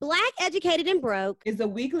Educated and Broke is a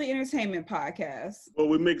weekly entertainment podcast where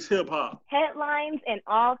we mix hip-hop, headlines, and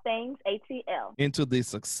all things ATL into the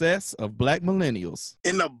success of Black millennials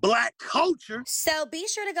in the Black culture. So be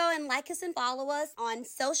sure to go and like us and follow us on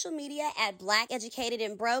social media at Black Educated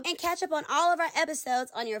and Broke and catch up on all of our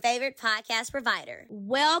episodes on your favorite podcast provider.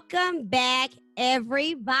 Welcome back,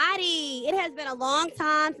 everybody. It has been a long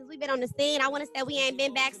time since we've been on the scene. I want to say we ain't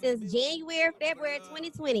been back since February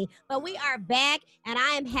 2020, but we are back, and I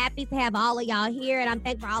am happy to have all of y'all here, and I'm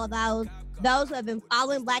thankful for all of those who have been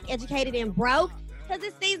following Black Educated and Broke, because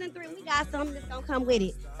it's season 3. We got something that's going to come with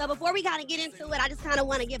it. So before we kind of get into it, I just kind of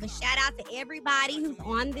want to give a shout out to everybody who's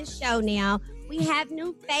on this show now. We have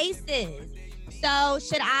new faces. So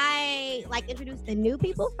should I introduce the new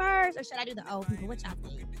people first, or should I do the old people? What y'all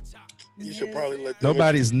think? You should probably let them.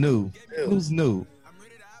 Nobody's new. Who's new?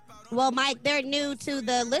 Well, Mike, they're new to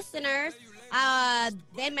the listeners.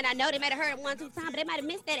 They may not know. They might have heard it 1 or 2 times, but they might have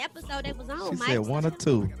missed that episode that was on, She Mike. said 1 or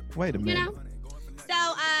 2. Wait a minute. You know?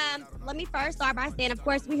 So, let me first start by saying, of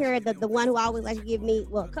course, we heard the one who always likes to give me,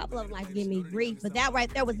 well, a couple of them like to give me grief, but that right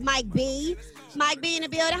there was Mike B. Mike B in the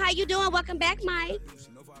building. How you doing? Welcome back, Mike.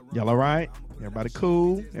 Y'all all right? Everybody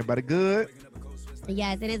cool? Everybody good?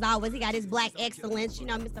 Yes, and as always, he got his Black excellence,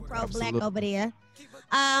 Mr. Pro Absolutely. Black over there.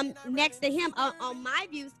 Next to him on my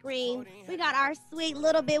view screen, we got our sweet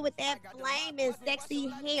little bit with that flaming sexy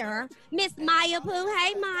hair, Miss Maya Pooh.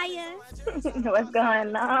 Hey, Maya. What's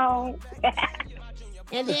going on?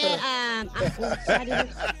 And then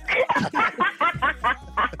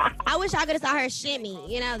I wish I could have saw her shimmy.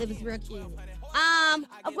 It was real cute.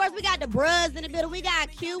 Of course, we got the bros in the middle. We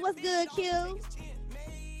got Q. What's good, Q?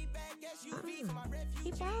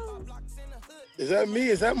 He froze. Is that me?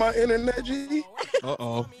 Is that my internet, G?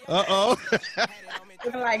 Uh-oh.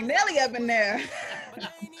 looking like Nelly up in there.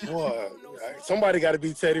 Boy, somebody got to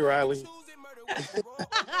be Teddy Riley. Okay,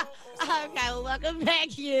 well, welcome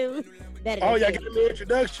back, you. Oh, y'all getting the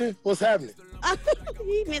introduction? What's happening?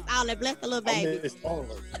 He missed all that. Bless the little baby. I missed all of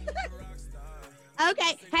it.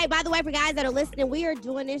 Okay. Hey, by the way, for guys that are listening, we are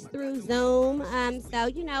doing this through Zoom. So,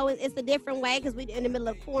 it's a different way because we're in the middle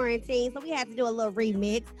of quarantine. So we had to do a little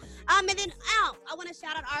remix. And then, I want to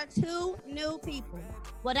shout out our 2 new people.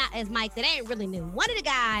 Well, not as Mike said, they ain't really new. One of the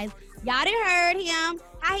guys, y'all done heard him.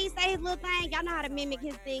 How he say his little thing. Y'all know how to mimic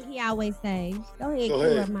his thing he always say. Go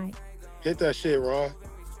ahead, Mike. Hit that shit, Ron.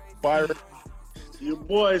 Fire. Your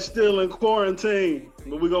boy is still in quarantine,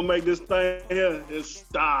 but we're going to make this thing here his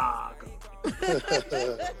stock.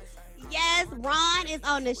 Yes, Ron is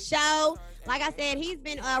on the show. Like I said, he's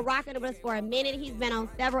been rocking with us for a minute. He's been on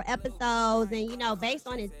several episodes, and based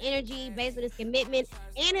on his energy, based on his commitment,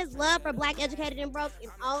 and his love for Black Educated and Broke, it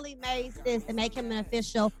only made sense to make him an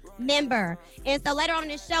official member. And so later on in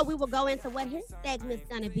the show, we will go into what his segment's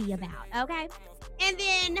going to be about, okay? And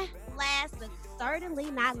then last but certainly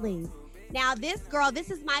not least, now this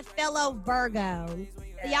is my fellow Virgo.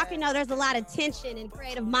 So y'all can know there's a lot of tension and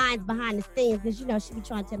creative minds behind the scenes because, she be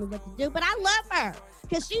trying to tell me what to do. But I love her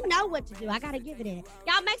because she know what to do. I got to give it in.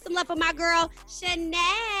 Y'all make some love for my girl,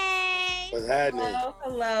 Shanae. What's happening?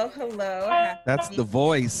 Hello. That's the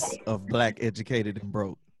voice of Black Educated and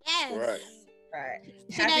Broke. Yes. Right.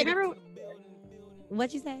 Shanae, remember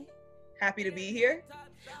what you say? Happy to be here.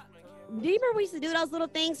 Do you remember we used to do those little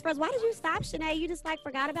things first? Why did you stop, Shanae? You just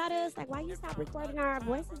forgot about us? Why you stop recording our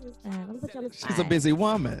voices and stuff? I'm gonna put you on the spot. She's a busy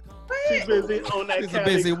woman. She's busy on that She's a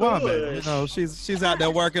busy woman. Kush. She's out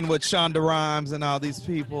there working with Shonda Rhimes and all these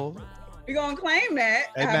people. We're going to claim that.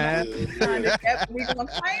 Hey, man. We're going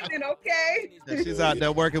to claim it, okay? And she's out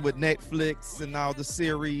there working with Netflix and all the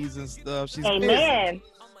series and stuff. She's busy. Amen.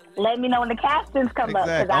 Let me know when the castings come up.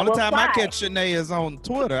 Exactly. I Only will time fly. I catch Shanae is on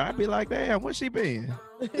Twitter. I'd be like, damn, where's she been?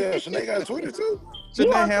 Yeah, Shanae got a Twitter too.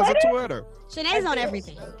 Shanae has a Twitter. Shanae's on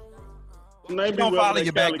everything. She don't follow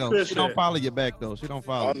you back though. She don't follow you back though. She don't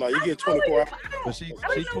follow. Oh no, you get 24 hours. But she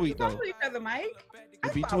We tweet though. follow each other, Mike.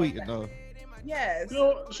 You be tweeting though. Yes.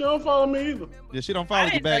 She don't follow me either. Yeah, she don't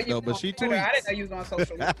follow you back though, but she tweets. I didn't know you was on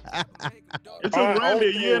social media. It took Randy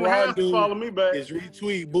a year and a half to follow me back. Is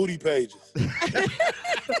retweet booty pages.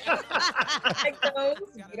 Like those,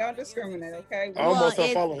 you don't discriminate, okay? I almost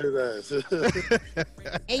unfollowed his ass.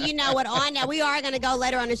 And you know what? On that, we are going to go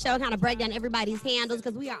later on the show, kind of break down everybody's handles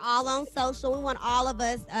because we are all on social. We want all of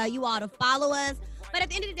us, you all to follow us. But at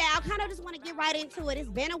the end of the day, I kind of just want to get right into it. It's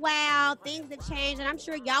been a while. Things have changed. And I'm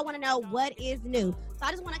sure y'all want to know what is new. So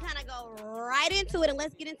I just want to kind of go right into it. And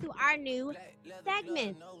let's get into our new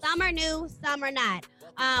segments. Some are new, some are not.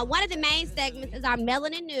 One of the main segments is our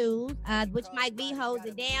Melanin News, which Mike B holds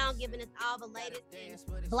it down, giving us all the latest in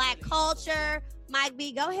Black culture. Mike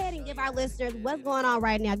B, go ahead and give our listeners what's going on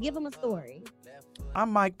right now. Give them a story.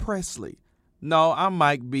 I'm Mike Presley. No, I'm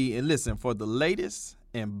Mike B. And listen, for the latest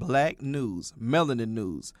in Black news, melanin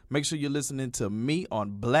news, make sure you're listening to me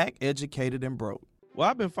on Black Educated and Broke. Well,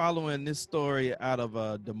 I've been following this story out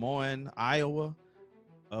of Des Moines, Iowa,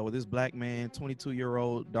 with this black man,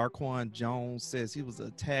 22-year-old Darquan Jones, says he was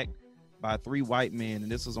attacked by 3 white men, and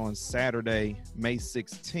this was on Saturday, May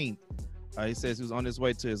 16th. He says he was on his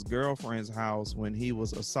way to his girlfriend's house when he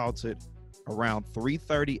was assaulted around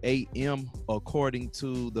 3:30 a.m. According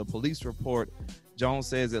to the police report, Jones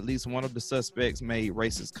says at least one of the suspects made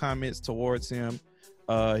racist comments towards him.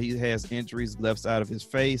 He has injuries left side of his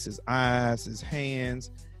face, his eyes, his hands.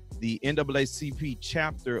 The NAACP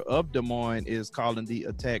chapter of Des Moines is calling the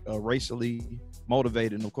attack racially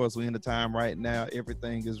motivated. And of course, we're in the time right now.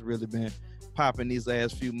 Everything has really been popping these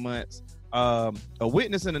last few months. A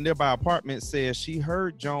witness in a nearby apartment says she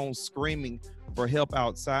heard Jones screaming for help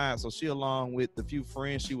outside. So she, along with the few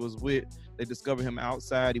friends she was with, they discovered him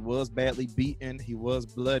outside. He was badly beaten. He was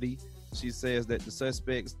bloody. She says that the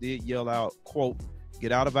suspects did yell out, quote,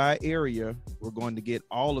 "Get out of our area. We're going to get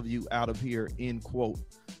all of you out of here," end quote.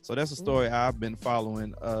 So that's a story I've been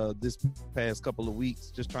following this past couple of weeks,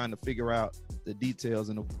 just trying to figure out the details.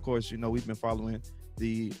 And of course, you know, we've been following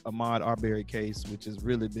the Ahmaud Arbery case, which has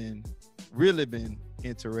really been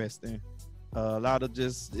interesting. A lot of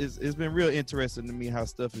it's been real interesting to me how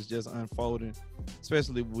stuff is just unfolding,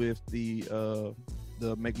 especially with the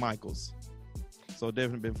McMichaels. So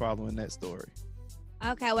definitely been following that story.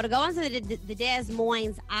 Okay, well, to go on to the Des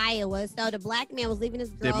Moines, Iowa. So the black man was leaving his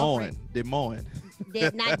girlfriend. Des Moines.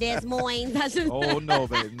 Not Des Moines. Oh, no,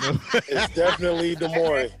 baby. No. It's definitely Des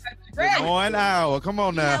Moines. Des Moines, Iowa. Come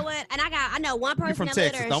on now. You know what? And I know one person You're from that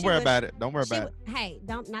Texas. Don't worry about it. Don't worry about it. Hey,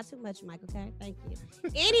 not too much, Mike, okay? Thank you.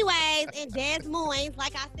 Anyways, in Des Moines,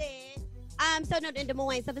 like I said, so no, in Des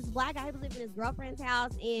Moines, so this black guy, he was living in his girlfriend's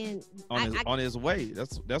house, and on his way.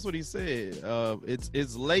 That's what he said.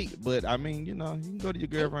 It's late, but I mean, you know, you can go to your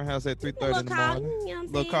girlfriend's house at 3:30 in the morning. You know what I'm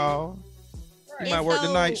saying? Little call. Right. He might work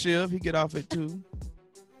the night shift. He get off at 2.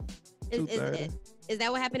 Is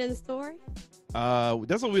that what happened in the story?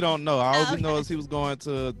 That's what we don't know. All we know is he was going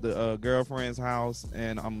to the girlfriend's house,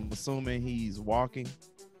 and I'm assuming he's walking,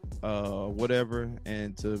 whatever.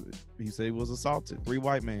 And he said he was assaulted. 3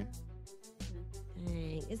 white men.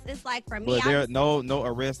 Dang. It's like for me. But there no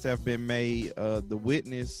arrests have been made. The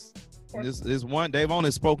witness, this one, they've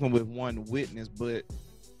only spoken with one witness, but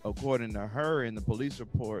according to her in the police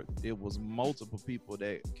report, it was multiple people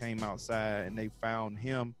that came outside and they found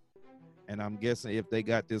him. And I'm guessing if they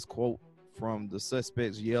got this quote from the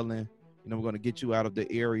suspects yelling, you know, "We're going to get you out of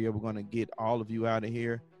the area. We're going to get all of you out of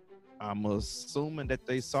here." I'm assuming that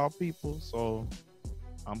they saw people. So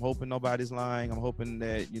I'm hoping nobody's lying. I'm hoping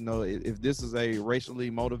that, you know, if this is a racially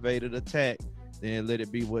motivated attack, then let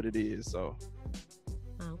it be what it is. So.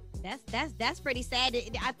 Oh, that's pretty sad.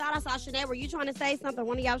 I thought I saw Sinead. Were you trying to say something?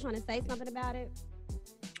 One of y'all trying to say something about it?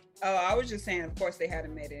 Oh, I was just saying, of course, they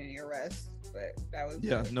hadn't made any arrests, but that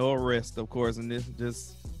was no arrest, of course, and this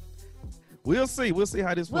just we'll see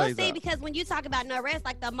how this plays out. We'll see, because when you talk about no arrest,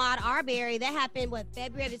 like the Ahmaud Arbery, that happened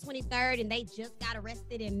February the 23rd, and they just got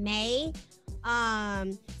arrested in May.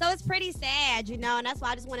 So it's pretty sad, you know, and that's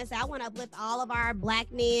why I just want to say I want to uplift all of our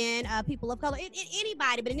black men, people of color,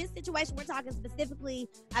 anybody. But in this situation, we're talking specifically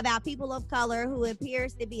about people of color who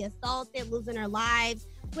appears to be assaulted, losing their lives,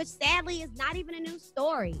 which sadly is not even a new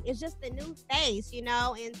story. It's just a new face, you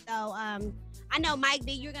know. And so I know, Mike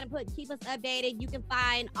B, you're going to keep us updated. You can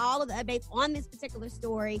find all of the updates on this particular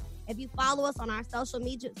story if you follow us on our social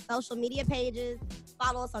media pages.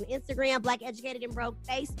 Follow us on Instagram, Black Educated and Broke,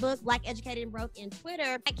 Facebook, Black Educated and Broke, and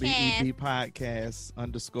Twitter. BEB Podcast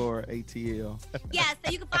 _ATL. Yeah,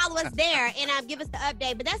 so you can follow us there and give us the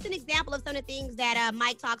update. But that's an example of some of the things that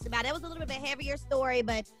Mike talks about. It was a little bit of a heavier story,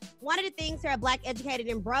 but one of the things here at Black Educated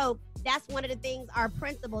and Broke, that's one of the things, our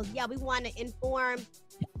principles. Yeah, we want to inform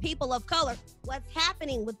people of color what's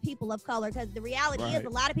happening with people of color, because the reality is a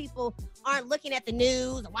lot of people aren't looking at the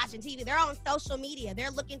news or watching TV. They're on social media.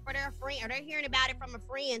 They're looking for their friend, or they're hearing about it from a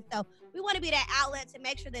friend. So we want to be that outlet to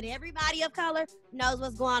make sure that everybody of color knows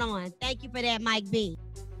what's going on. Thank you for that, Mike B.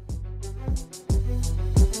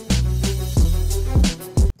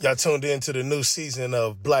 Y'all tuned in to the new season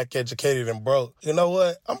of Black Educated and Broke. You know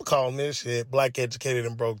what? I'm calling this shit Black Educated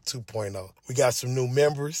and Broke 2.0. We got some new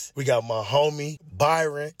members. We got my homie,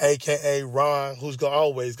 Byron, a.k.a. Ron, who's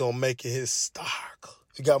always going to make it his star.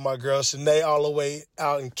 We got my girl, Sinead, all the way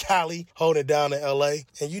out in Cali, holding it down in L.A.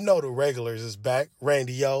 And you know the regulars is back.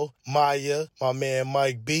 Randy O, Maya, my man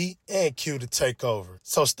Mike B, and Q to take over.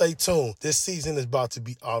 So stay tuned. This season is about to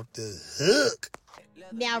be off the hook.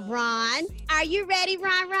 Now, Ron, are you ready,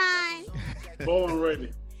 Ron? Born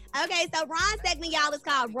ready. Okay, so Ron's segment, y'all, is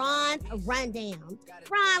called Ron's Rundown.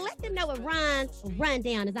 Ron, let them know what Ron's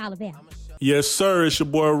Rundown is all about. Yes, sir. It's your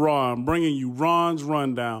boy Ron, bringing you Ron's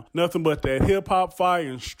Rundown. Nothing but that hip-hop fire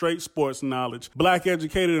and straight sports knowledge. Black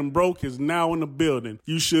Educated and Broke is now in the building.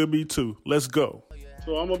 You should be too. Let's go.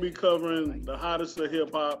 So I'm going to be covering the hottest of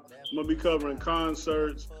hip-hop. I'm going to be covering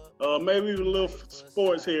concerts, maybe even a little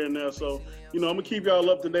sports here and there. So, I'm going to keep y'all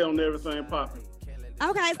up to date on everything popping.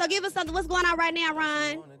 Okay, so give us something. What's going on right now,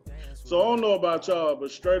 Ron? So I don't know about y'all, but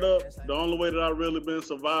straight up, the only way that I've really been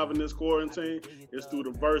surviving this quarantine is through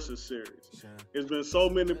the Versus series. It's been so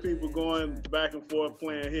many people going back and forth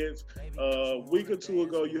playing hits. A week or two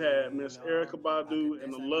ago, you had Miss Erykah Badu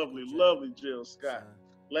and the lovely, lovely Jill Scott.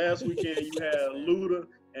 Last weekend, you had Luda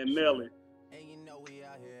and Nelly.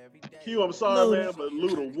 Q, I'm sorry, man, but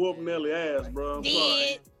Luda whooped Nelly ass, bro. I'm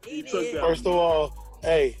sorry. He took that. First of all,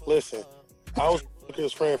 hey, listen, I was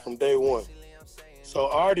his friend from day one. So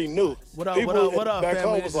I already knew. What up, back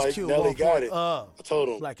family? home was like, Nelly got it. I told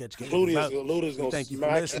him, Black Educated. Luda's going to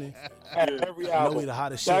smack him at every album. We the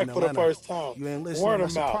hottest back shit in for the Atlanta. first time. You ain't listening, Word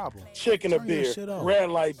that's of a mouth. problem. Chicken a Turn your beer. shit on. Red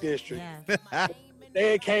Light District. Yeah.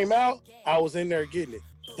 They came out, I was in there getting it.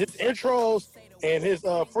 His intros and his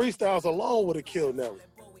freestyles alone would have killed Nelly.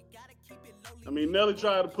 I mean, Nelly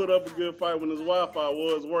tried to put up a good fight when his Wi-Fi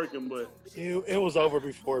was working, but it was over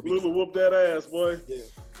before. Luda whooped that ass, boy.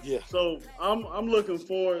 Yeah. So I'm looking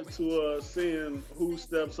forward to seeing who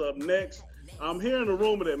steps up next. I'm hearing a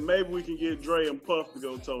rumor that maybe we can get Dre and Puff to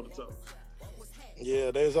go toe to toe.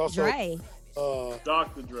 Yeah, there's also Dre.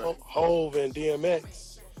 Dr. Dre, Hove and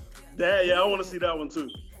DMX. I want to see that one too.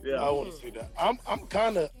 Yeah, I want to see that.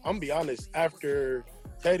 I'm be honest. After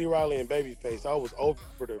Teddy Riley and Babyface, I was over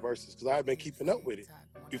the verses because I had been keeping up with it.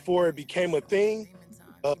 Before it became a thing,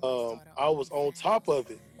 I was on top of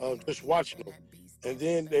it, just watching them. And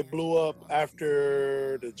then they blew up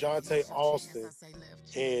after the Jonte Austin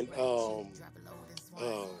and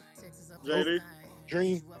JD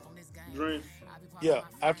Dream. Yeah,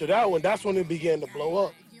 after that one, that's when it began to blow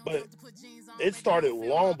up. But it started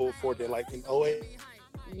long before then, like in 08.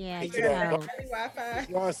 Yeah,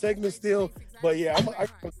 Ron segment still, but yeah, I'm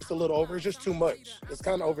just a little over. It's just too much. It's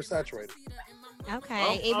kind of oversaturated.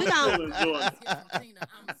 Okay, I'm still enjoying it.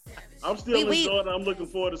 I'm still enjoying it. I'm looking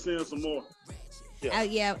forward to seeing some more.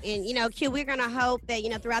 Yeah. And Q, we're gonna hope that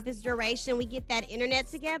throughout this duration we get that internet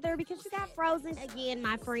together because you got frozen again,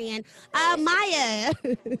 my friend. Maya,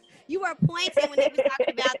 you were pointing when they were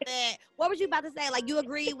talking about that. What was you about to say? Like, you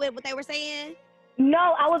agree with what they were saying?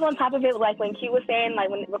 No, I was on top of it. Like when Q was saying, like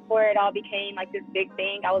before it all became like this big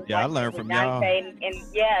thing, I was I learned from y'all. And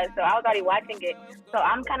so I was already watching it. So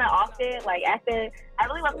I'm kind of off it. Like after, I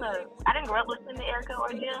didn't grow up listening to Erykah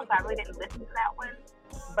or Jill, so I really didn't listen to that one.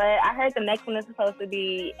 But I heard the next one is supposed to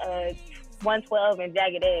be 112 and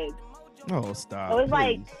Jagged Edge. Oh, stop. So it's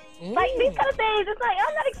like these kind of things. It's like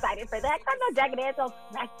I'm not excited for that. I know Jagged Edge will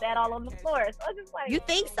smash that all on the floor. So it's just like, you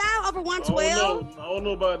think so over 112? I don't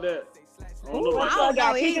know about that. I don't know I about don't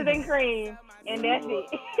that. know. Peaches and cream, and that's it.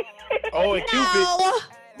 Oh, and Cupid.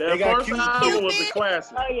 That first album was a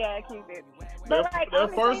classic. Oh yeah, Cupid. But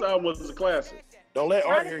that first album was a classic. Don't let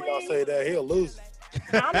Art hear y'all say that. He'll lose.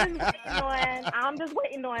 I'm just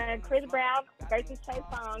waiting on Chris Brown versus Trey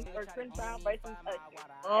Songz or Chris Brown versus Usher.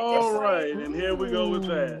 All right, and here we go with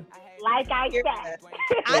that. Like I said,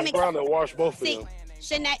 I'm Brown to wash both of them.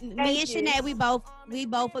 Me and Shanae, we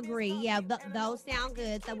both agree. Yeah, those sound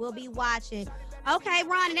good. So we'll be watching. Okay,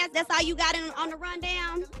 Ron, that's all you got on the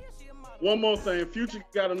rundown. One more thing, Future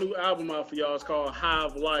got a new album out for y'all. It's called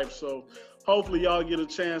Hive Life. So hopefully y'all get a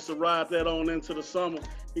chance to ride that on into the summer.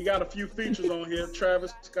 He got a few features on here: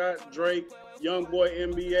 Travis Scott, Drake, Young Boy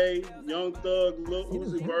NBA, Young Thug, Lil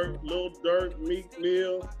Uzi Vert, Lil Durk, Meek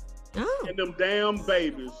Mill, and them damn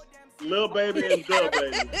babies. Lil Baby and Dub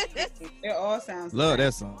Baby. It all sounds Love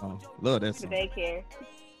that song. Love that song.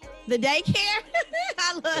 The daycare.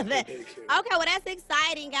 I love that. Okay, well, that's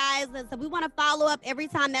exciting, guys. So we want to follow up every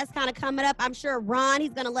time that's kind of coming up. I'm sure Ron, he's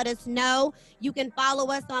going to let us know. You can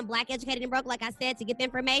follow us on Black Educated and Broke, like I said, to get the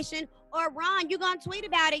information. Or, Ron, you're going to tweet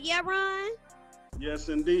about it. Yeah, Ron? Yes,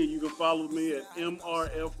 indeed. You can follow me at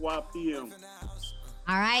MRFYPM.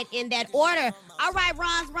 All right, in that order. All right,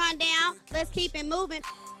 Ron's rundown. Let's keep it moving.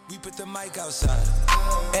 We put the mic outside,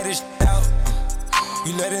 edit out.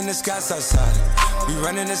 You letting the scouts outside. We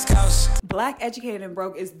running the scouts. Black Educated and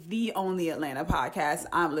Broke is the only Atlanta podcast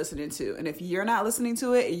I'm listening to, and if you're not listening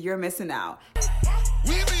to it, you're missing out.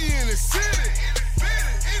 We be in the city,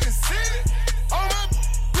 in the city.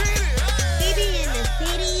 We be in the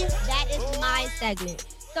city. That is my segment.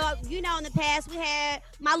 So, you know, in the past, we had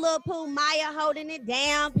my little poo Maya holding it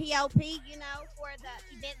down, POP, you know, for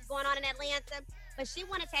the events going on in Atlanta. But she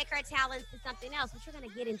want to take her talents to something else, but you're going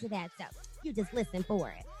to get into that. So you just listen for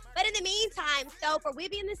it. But in the meantime, so for We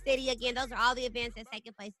Be in the City, again, those are all the events that's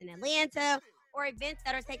taking place in Atlanta or events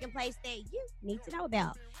that are taking place that you need to know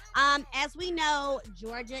about. As we know,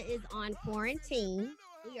 Georgia is on quarantine.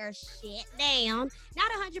 We are shut down.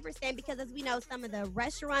 Not 100% because, as we know, some of the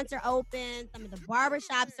restaurants are open. Some of the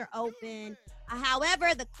barbershops are open.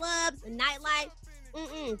 However, the clubs, the nightlife,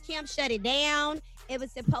 Kim shut it down. It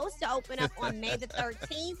was supposed to open up on May the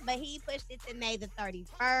 13th, but he pushed it to May the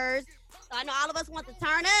 31st. So I know all of us want to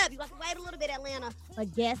turn up. You want to wait a little bit, Atlanta.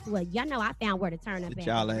 But guess what? Y'all know I found where to turn up at.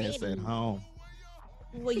 Y'all ass at home.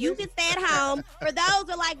 Well, you can stay at home. For those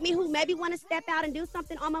who are like me who maybe want to step out and do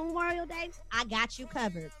something on Memorial Day, I got you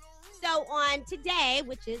covered. So on today,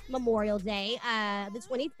 which is Memorial Day, the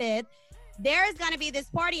 25th, there is going to be this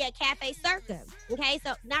party at Cafe Circa. Okay,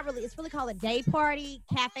 so not really, it's really called a day party,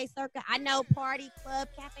 Cafe Circa. I know party, club,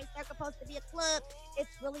 Cafe Circa supposed to be a club. It's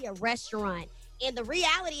really a restaurant. And the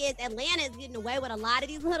reality is Atlanta is getting away with a lot of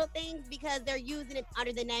these little things because they're using it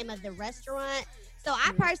under the name of the restaurant. So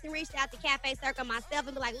I personally reached out to Cafe Circa myself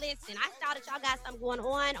and be like, listen, I saw that y'all got something going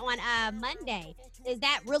on Monday. Is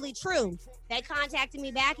that really true? They contacted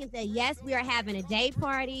me back and said, yes, we are having a day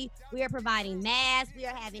party. We are providing masks. We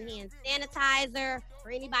are having hand sanitizer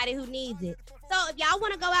for anybody who needs it. So if y'all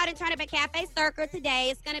want to go out and turn up at Cafe Circa today,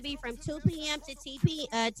 it's going to be from 2 p.m. to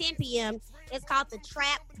 10 p.m. It's called the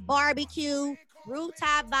Trap Barbecue,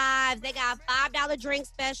 Rooftop Vibes. They got $5 drink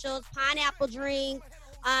specials, pineapple drinks.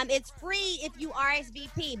 It's free if you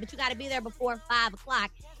RSVP, but you got to be there before 5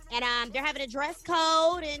 o'clock. And they're having a dress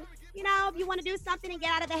code. And, you know, if you want to do something and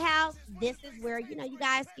get out of the house, this is where, you know, you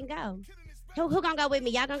guys can go. Who going to go with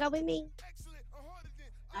me? Y'all going to go with me?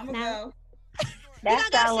 I'm going to go.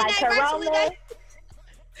 That sounds like Corona.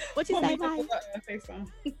 What you say, Mike?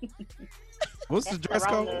 What's the dress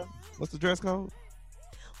code? What's the dress code?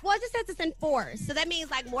 Well, it just says it's enforced. So that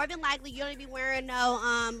means, like, more than likely, you don't be wearing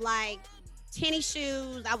no, like, tennis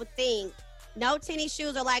shoes, I would think. No tennis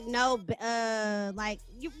shoes or like no like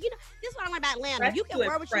you know, this is what I learned about Atlanta. You can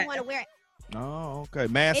wear what you want to wear. Oh, okay.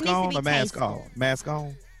 Mask on or mask off? Mask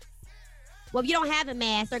on. Well, if you don't have a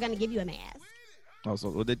mask, they're gonna give you a mask. Oh,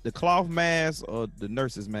 so the cloth mask or the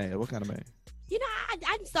nurse's mask? What kind of mask? You know,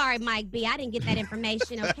 I'm sorry, Mike B. I didn't get that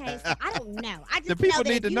information. Okay, so I don't know. I just the people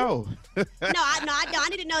need to know. I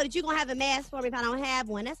need to know that you're gonna have a mask for me if I don't have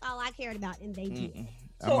one. That's all I cared about, and they did.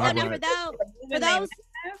 So for those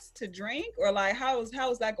to drink, or like how is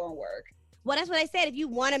that going to work? Well, that's what they said. If you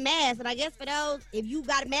want a mask, but I guess for those, if you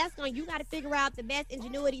got a mask on, you got to figure out the best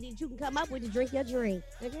ingenuity that you can come up with to drink your drink.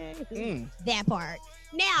 Okay, that part.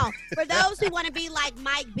 Now, for those who want to be like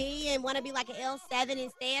Mike B and want to be like an L7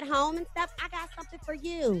 and stay at home and stuff, I got something for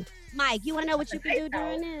you, Mike. You want to know what you can do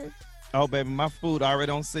during this? Oh, baby, my food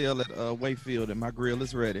already on sale at Wayfield, and my grill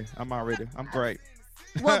is ready. I'm great.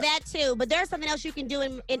 Well, that too, but there's something else you can do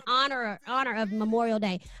in honor of Memorial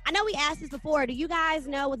Day. I know we asked this before. Do you guys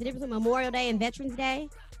know what the difference between Memorial Day and Veterans Day?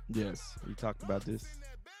 Yes, we talked about this.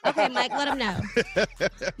 Okay, Mike, let them know.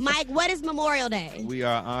 Mike, what is Memorial Day? We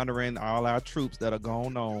are honoring all our troops that are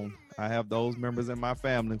gone on. I have those members in my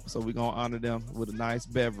family, so we're going to honor them with a nice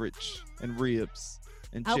beverage and ribs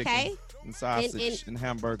and chicken and sausage and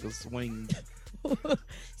hamburgers, wings.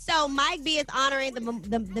 So Mike B is honoring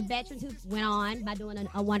the veterans who went on by doing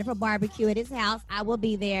a wonderful barbecue at his house. I will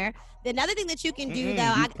be there. Another thing that you can do,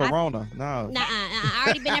 though, Corona. I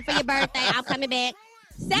already been there for your birthday. I'm coming back.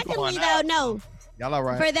 Secondly, though, no. Y'all all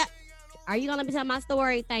right? For that, are you gonna be telling my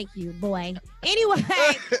story? Thank you, boy. Anyway,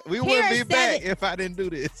 we wouldn't be back if I didn't do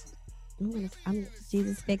this.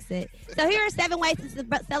 Jesus, fix it. So here are 7 ways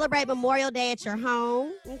to celebrate Memorial Day at your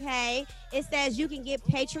home. Okay, it says you can get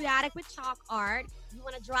patriotic with chalk art. You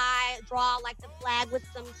want to draw like the flag with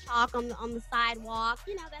some chalk on the sidewalk.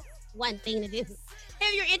 You know, that's one thing to do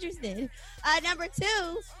if you're interested. Number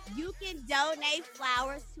 2, you can donate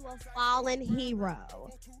flowers to a fallen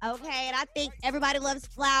hero. Okay, and I think everybody loves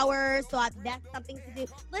flowers, so that's something to do.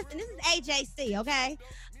 Listen, this is AJC, okay?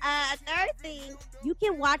 Third thing, you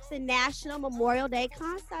can watch the National Memorial Day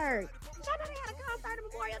concert. Did y'all know they had a concert on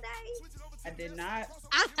Memorial Day? I did not.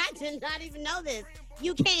 I did not even know this.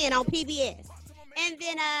 You can on PBS. And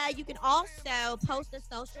then you can also post a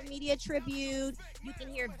social media tribute. You can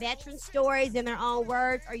hear veteran stories in their own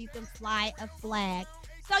words, or you can fly a flag.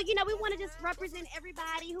 So, you know, we want to just represent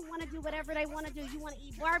everybody who want to do whatever they want to do. You want to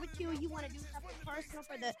eat barbecue, you want to do something personal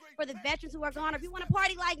for the veterans who are gone. If you want to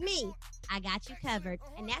party like me, I got you covered.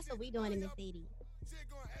 And that's what we doing in the city.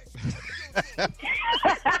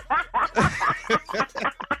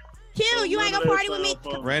 Q, you ain't gonna party with me.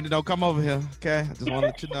 Randy, don't come over here, okay? I just want to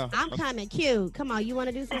let you know. I'm coming. Q, come on. You want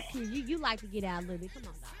to do something? Q, you like to get out a little bit. Come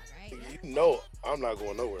on, dog, right? You know I'm not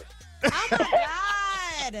going nowhere. Oh, my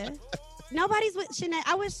God. Nobody's with Sinead.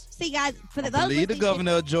 I wish, see, guys, for those believe the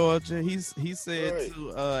governor of Georgia, he said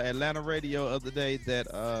to Atlanta radio the other day that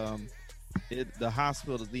the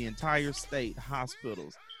hospitals, the entire state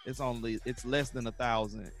hospitals, it's less than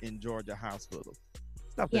 1,000 in Georgia hospitals.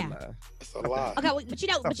 Stop that lie. It's a lie. Okay,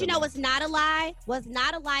 but you know what's not a lie? What's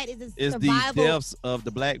not a lie is it's survival. The deaths of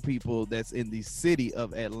the black people that's in the city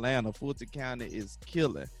of Atlanta. Fulton County is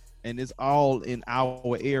killing. And it's all in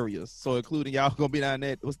our areas. So including y'all gonna be down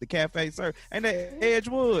there. What's the cafe, sir? Ain't that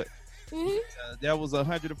Edgewood? Mm-hmm. There was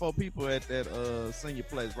 104 people at that senior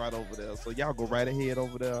place right over there. So y'all go right ahead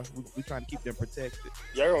over there. We trying to keep them protected.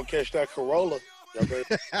 Y'all gonna catch that Corolla. Y'all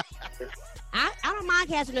better. I don't mind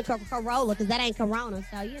catching the Corolla because that ain't Corona,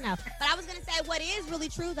 so you know. But I was gonna say what is really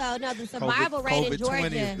true though. No, the survival rate in Georgia.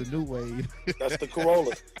 COVID-20 is the new wave. That's the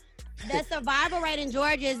Corolla. The survival rate in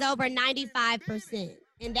Georgia is over 95%.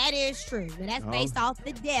 And that is true. But that's based off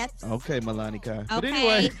the deaths. Okay, Melania Kai. Okay. But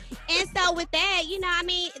anyway. And so with that, you know, I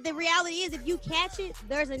mean, the reality is if you catch it,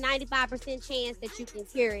 there's a 95% chance that you can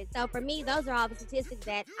cure it. So for me, those are all the statistics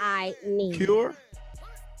that I need. Cure?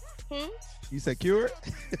 Hmm? You said cure?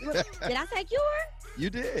 Did I say cure?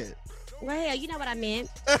 You did. Well, hell, you know what I meant.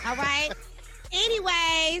 All right.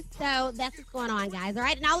 Anyways, so that's what's going on, guys. All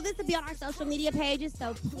right. And all of this will be on our social media pages,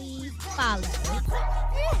 so please follow.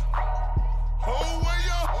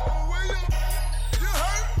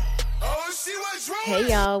 Hey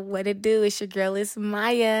y'all, what it do? It's your girl, it's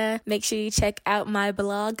Maya. Make sure you check out my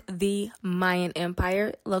blog, The Mayan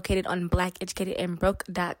Empire, located on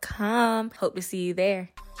blackeducatedandbroke.com. Hope to see you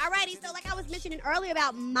there. Alrighty, so like I was mentioning earlier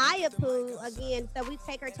about Maya Poo, again, so we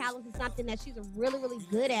take her talents to something that she's really, really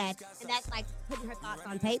good at, and that's like putting her thoughts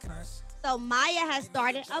on paper. So Maya has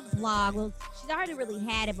started a blog. Well, she's already really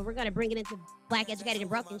had it, but we're going to bring it into Black Educated and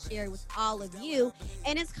Broke and share it with all of you.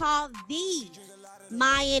 And it's called The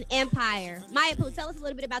Mayan Empire. Maya Poo, tell us a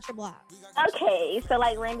little bit about your blog. Okay, so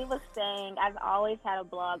like Randy was saying, I've always had a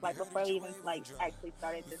blog. Like before we even like actually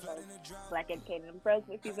started this whole Black Educated and Broke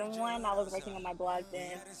with season 1, I was working on my blog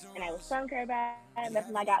then, and I was telling her about it. That's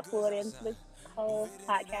when I got pulled into this whole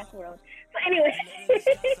podcast world. So anyway,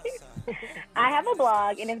 I have a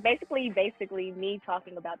blog, and it's basically me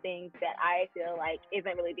talking about things that I feel like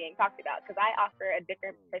isn't really being talked about, because I offer a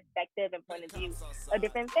different perspective and point of view of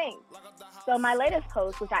different things. So my latest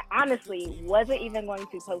post, which I honestly wasn't even going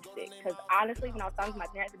to post it, because honestly, when I was talking to my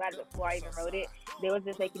parents about it before I even wrote it, they was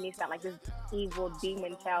just making me sound like this evil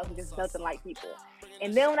demon child who just doesn't like people.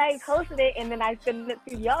 And then when I posted it and then I sent it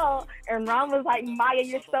to y'all, and Ron was like, Maya,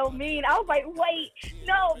 you're so mean. I was like, wait,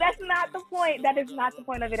 no, that's not the point. That is not the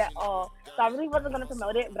point of it at all. So I really wasn't going to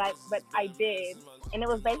promote it, but I did. And it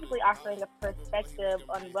was basically offering a perspective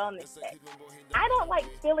on wellness check. I don't like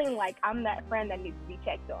feeling like I'm that friend that needs to be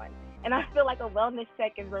checked on. And I feel like a wellness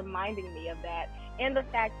check is reminding me of that. And the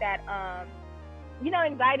fact that,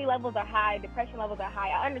 anxiety levels are high, depression levels are high.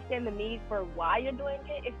 I understand the need for why you're doing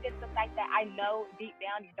it. It's just the fact that I know deep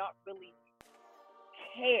down you don't really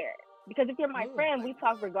care. Because if you're my friend, we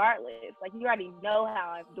talk regardless. Like, you already know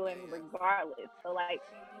how I'm doing regardless. So, like,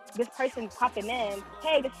 this person popping in,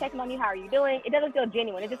 hey, just checking on you, how are you doing? It doesn't feel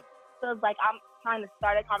genuine. It just feels like I'm trying to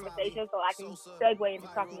start a conversation so I can segue into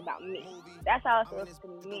talking about me. That's how it feels to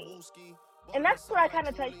me. And that's what I kind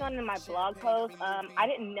of touched on in my blog post. I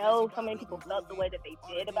didn't know so many people felt the way that they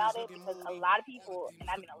did about it, because a lot of people, and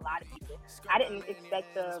I mean a lot of people, I didn't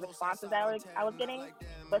expect the responses I was getting.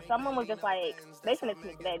 But someone was just like, they sent it to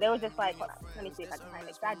me today. They were just like, hold on, let me see if I can find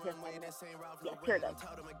it. Yeah, here it goes.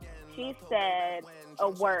 She said a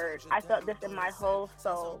word. I felt this in my whole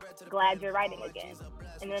soul. Glad you're writing again.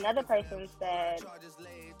 And then another person said,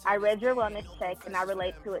 I read your wellness check and I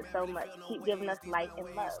relate to it so much. Keep giving us light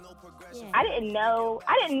and love. Yeah. I didn't know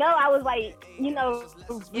I was like,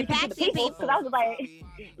 impacting people. Because I was like,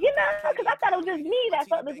 because I thought it was just me that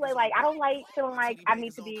felt this way. Like, I don't like feeling like I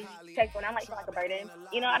need to be checked on. I don't like feeling like a burden.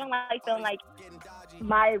 I don't like feeling like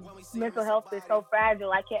my mental health is so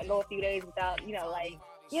fragile. I can't go a few days without,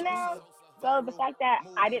 So the fact that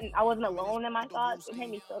I wasn't alone in my thoughts, it made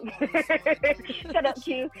me feel good. Shut up,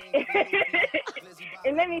 Q.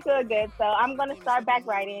 It made me feel good. So I'm going to start back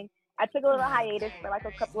writing. I took a little hiatus for like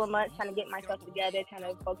a couple of months trying to get myself together, trying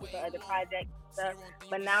to focus on other projects and stuff.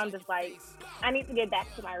 But now I'm just like, I need to get back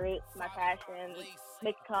to my roots, my passion,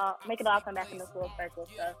 make it all come back in the full circle.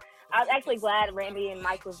 So I was actually glad Randy and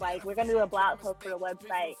Mike was like, we're going to do a blog post for the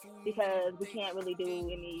website because we can't really do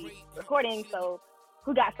any recording. So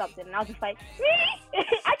who got something? And I was just like, me?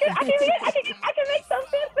 I can make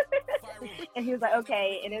something. And he was like,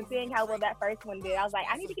 okay. And then seeing how well that first one did, I was like,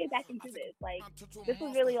 I need to get back into this. Like, this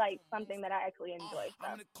was really like something that I actually enjoy. So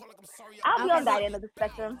I'll be on that end of the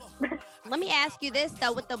spectrum. Let me ask you this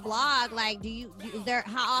though, with the blog, like,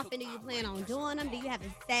 how often do you plan on doing them? Do you have a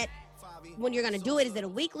set when you're gonna do it? Is it a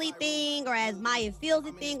weekly thing, or as Maya feels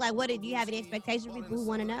it thing? Like, do you have any expectations for people who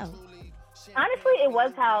want to know? Honestly, it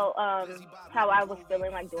was how I was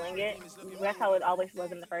feeling like doing it. That's how it always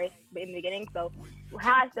was in the beginning. So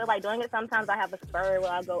how I feel like doing it, sometimes I have a spur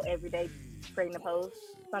where I'll go every day creating a post.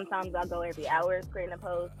 Sometimes I'll go every hour creating a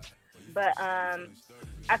post. But I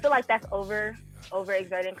feel like that's over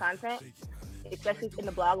exerting content, especially in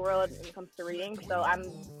the blog world when it comes to reading. So I'm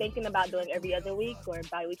thinking about doing every other week or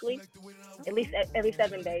bi-weekly, at least every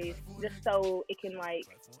 7 days, just so it can like,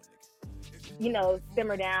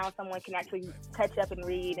 simmer down. Someone can actually catch up and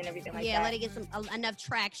read and everything like that. Yeah, let it get enough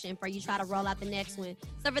traction for you to try to roll out the next one.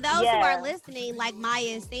 So for those who are listening, like Maya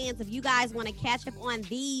is saying, so if you guys want to catch up on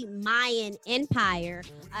the Mayan Empire,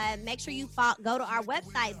 make sure you go to our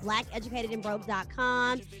website,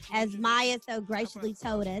 blackeducatedandbroke.com. As Maya so graciously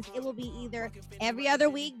told us, it will be either every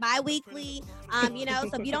other week, bi-weekly, so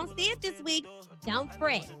if you don't see it this week, don't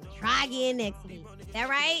fret. Try again next week. Is that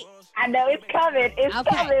right? I know it's coming. It's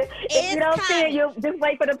coming. If you don't see it, you just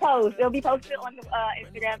wait for the post. It'll be posted on the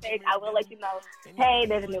Instagram page. I will let you know, hey,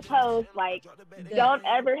 there's a new post. Like, don't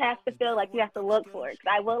ever have to feel like you have to look for it,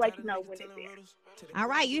 because I will let you know when it's there. All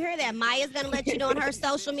right, you hear that? Maya's going to let you know on her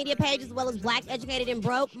social media page, as well as Black Educated and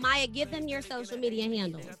Broke. Maya, give them your social media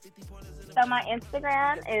handles. So my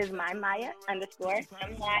Instagram is mymaya_, MYMAYA_.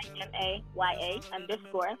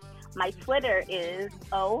 My Twitter is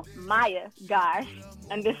 _.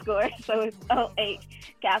 So it's OH,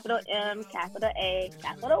 capital M, capital A,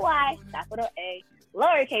 capital Y, capital A,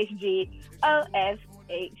 lowercase g, OSH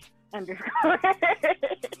 _.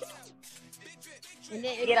 And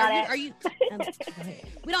then, get all that?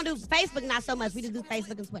 We don't do Facebook, not so much. We just do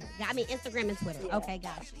Facebook and Twitter. I mean, Instagram and Twitter. Yeah. Okay,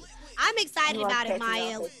 gotcha. I'm excited about it,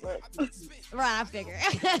 Maya. Right, I figure.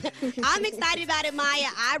 I'm excited about it, Maya.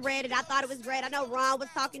 I read it. I thought it was great. I know Ron was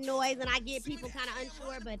talking noise, and I get people kind of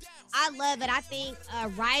unsure, but I love it. I think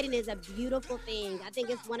writing is a beautiful thing. I think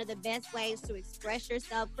it's one of the best ways to express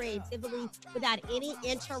yourself creatively without any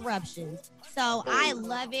interruptions. So I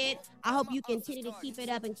love it. I hope you continue to keep it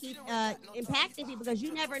up and keep impacting people, because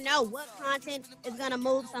you never know what content is going to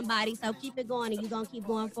move somebody. So keep it going, and you're going to keep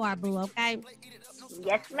going far, boo, okay?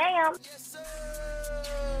 Yes, ma'am. For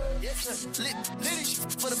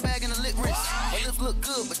the bag and the lit wrist. My lips look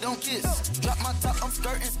good, but don't kiss. Drop my top, I'm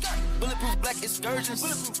skirting. Bulletproof black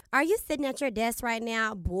excursions. Are you sitting at your desk right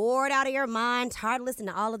now, bored out of your mind, tired of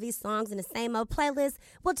listening to all of these songs in the same old playlist?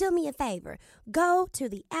 Well, do me a favor. Go to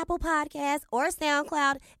the Apple Podcast or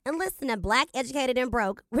SoundCloud and listen to Black Educated and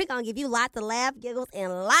Broke. We're going to give you lots of laugh, giggles,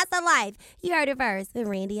 and lots of life. You heard it first with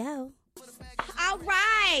Randy O. All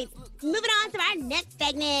right. Moving on to our next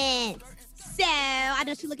segment. So, I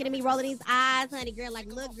know she's looking at me rolling these eyes, honey girl,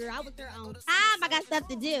 like, look, girl, I was there on time. I got stuff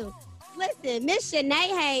to do. Listen, Miss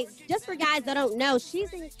Shanae, just for guys that don't know,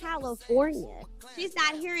 she's in California. She's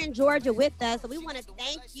not here in Georgia with us. So we want to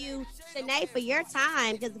thank you, Shanae, for your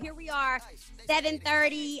time, because here we are,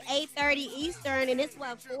 7:30, 8:30 Eastern, and it's,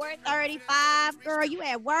 4:35? Girl, you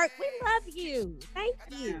at work. We love you. Thank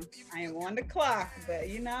you. I am on the clock, but,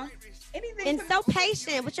 anything. And so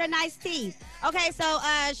patient with your nice teeth. Okay, so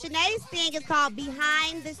Shanae's thing is called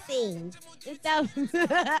Behind the Scenes. And so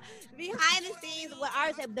behind the scenes, what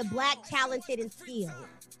ours have the Black talented and skilled.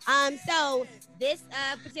 So this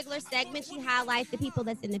particular segment, she highlights the people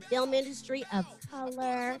that's in the film industry of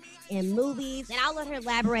color and movies. And I'll let her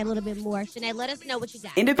elaborate a little bit more. Shanae, let us know what you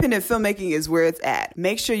got. Independent filmmaking is where it's at.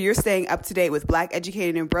 Make sure you're staying up to date with Black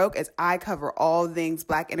Educated and Broke, as I cover all things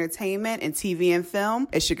Black entertainment and TV and film.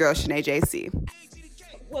 It's your girl, Shanae JC.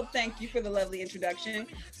 Well, thank you for the lovely introduction.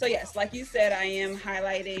 So yes, like you said, I am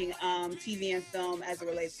highlighting TV and film as it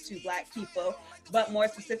relates to Black people, but more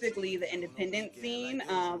specifically the independent scene,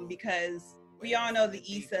 because we all know the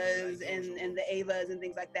Issas and the Avas and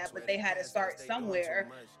things like that, but they had to start somewhere.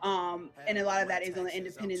 And a lot of that is on the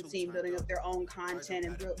independent scene, building up their own content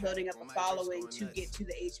and building up a following to get to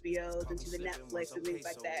the HBOs and to the Netflix and things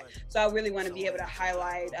like that. So I really want to be able to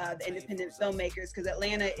highlight the independent filmmakers, because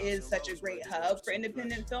Atlanta is such a great hub for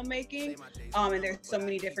independent filmmaking. And there's so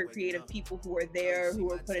many different creative people who are there,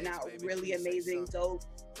 who are putting out really amazing, dope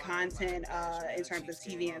content in terms of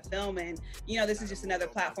TV and film. And, this is just another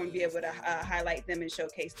platform to be able to highlight them and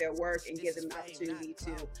showcase their work and give them the opportunity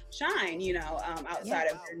to shine, outside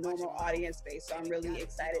of their normal audience space. So I'm really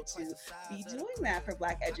excited to be doing that for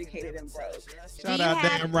Black Educated and Broke. Shout out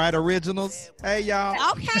Damn Right Originals. Hey, y'all.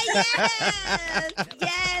 Okay, yes.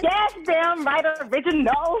 Yes, Damn Right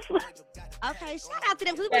Originals. Okay, shout out to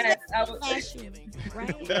them. Yes,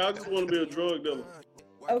 Right? Yeah, I just want to be a drug dealer.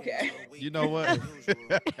 Okay. You know what?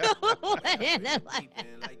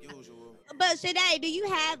 But Shanae, do you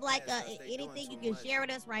have like anything you can share with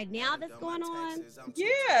us right now that's going on?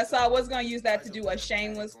 Yeah, so I was going to use that to do a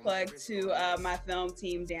shameless plug to my film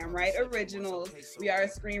team, Damn Right Originals. We are a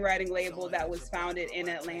screenwriting label that was founded in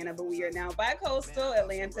Atlanta, but we are now bi-coastal,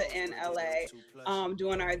 Atlanta and LA,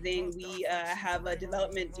 doing our thing. We have a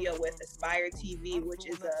development deal with Aspire TV, which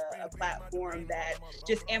is a platform that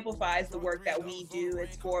just amplifies the work that we do.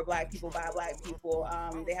 It's for Black people, by Black people.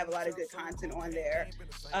 They have a lot of good content on there.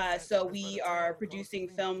 So we are producing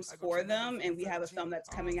films for them, and we have a film that's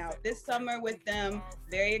coming out this summer with them.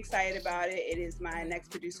 Very excited about it. It is my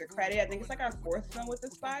next producer credit. I think it's like our 4th film with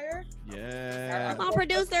Aspire. Yeah. Come on,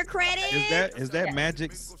 producer credit. Is that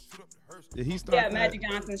Magic's? Did he start? Yeah, Magic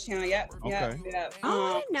Johnson's channel. Yep. Okay. Yep. Oh,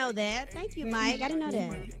 I didn't know that. Thank you, Mike. I didn't know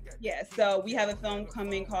that. Yeah, so we have a film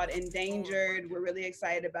coming called Endangered. We're really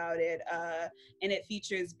excited about it. And it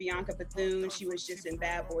features Bianca Bethune. She was just in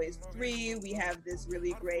Bad Boys 3. We have this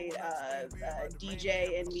really great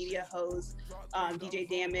DJ and media host, DJ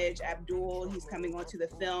Damage Abdul. He's coming onto the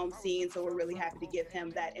film scene, so we're really happy to give him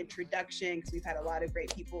that introduction because we've had a lot of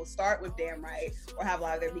great people start with Damn Right or have a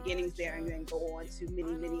lot of their beginnings there and then go on to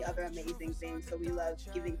many, many other amazing things. So we love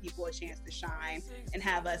giving people a chance to shine and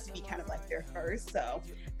have us be kind of like their first. So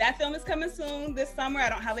that film is coming soon this summer. I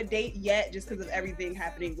don't have a date yet just because of everything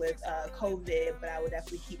happening with COVID, but I would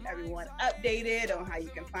definitely keep everyone updated on how you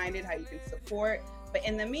can find it, how you can support. But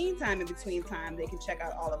in the meantime, in between time, they can check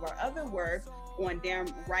out all of our other work on Damn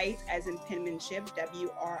Right, as in penmanship,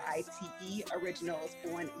 WRITE Originals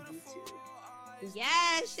on YouTube.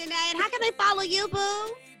 Yes, Shanae. How can they follow you,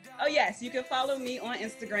 boo? Oh, yes. You can follow me on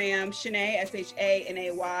Instagram, Shanae,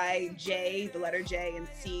 SHANAY, J, the letter J and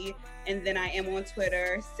C. And then I am on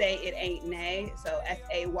Twitter, Say It Ain't Nay. So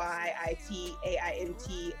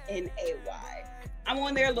SAYITAINTNAY. I'm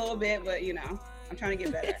on there a little bit, but I'm trying to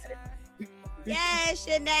get better at it. Yes,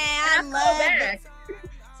 Shanae. I love it.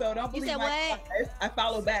 So don't believe my advice. I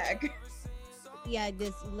follow back. Yeah,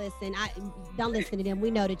 just listen. Don't listen to them. We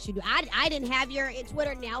know that you do. I didn't have your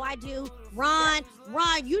Twitter. Now I do. Ron,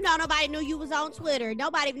 nobody knew you was on Twitter.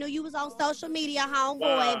 Nobody knew you was on social media,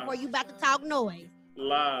 homeboy, before you about to talk noise.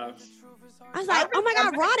 Live. I was like, oh my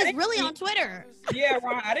God, Ron is really on Twitter. Yeah,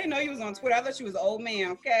 Ron. I didn't know you was on Twitter. I thought you was an old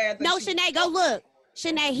man. Okay. No, Shanae, go look.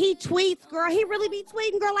 Shanae, he tweets, girl. He really be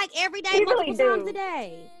tweeting, girl, like every day, multiple times a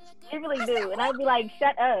day. He really do. And I'd be like,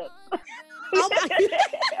 shut up. Oh my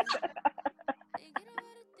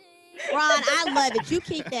Ron, I love it. You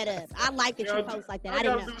keep that up. I like that you post like that. I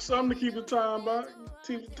didn't know. Do something to keep the time back.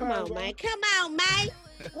 Come on, man. Come on, man.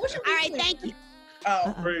 All right, thank you.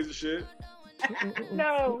 Oh, crazy shit.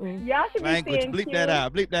 No, y'all should be seeing Bleep Q. that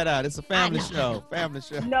out. Bleep that out. It's a family show. Family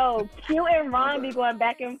show. No, Q and Ron be going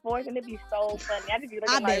back and forth, and it'd be so funny. I'd be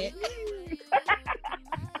looking like.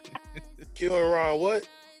 Q and Ron, what?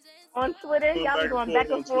 On Twitter, y'all be going back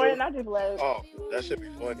and forth, and I just like. Oh, that should be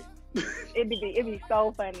funny. It'd be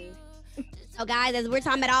so funny. So guys, as we're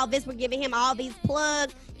talking about all this, we're giving him all these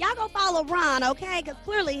plugs. Y'all go follow Ron, okay? Because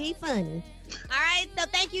clearly he's funny. All right, so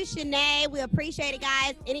thank you, Shanae. We appreciate it,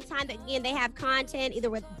 guys. Anytime that, again, they have content, either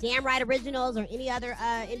with Damn Right Originals or any other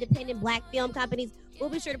independent Black film companies, we'll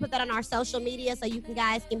be sure to put that on our social media so you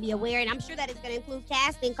guys can be aware. And I'm sure that it's going to include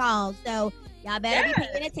casting calls. So y'all better be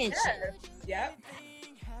paying attention. Yep.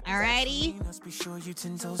 All righty. Must be sure you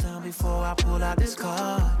 10 toes down before I pull out this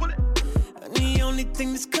card. And the only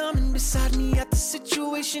thing that's coming beside me at the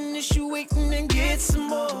situation is you waiting and get some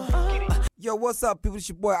more. Yo, what's up, people? It's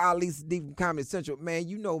your boy Ali Sadiq from Comedy Central. Man,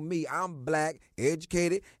 you know me. I'm Black,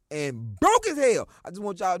 educated, and broke as hell. I just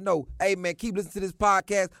want y'all to know, hey, man, keep listening to this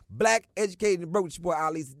podcast. Black, educated, and broke. It's your boy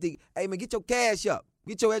Ali Sadiq. Hey, man, get your cash up.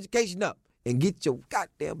 Get your education up. And get your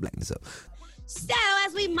goddamn blackness up. So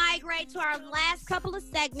as we migrate to our last couple of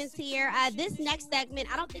segments here, this next segment,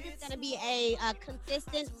 I don't think it's going to be a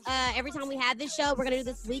consistent, every time we have this show, we're going to do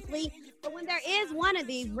this weekly. But when there is one of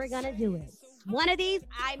these, we're going to do it. One of these,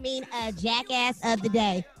 I mean a jackass of the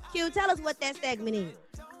day. Q, tell us what that segment is.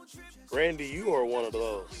 Randy, you are one of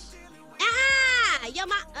those.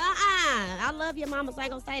 I love your mama, so I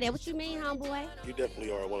ain't going to say that. What you mean, homeboy? You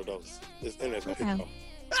definitely are one of those. This internet's Okay. gonna hit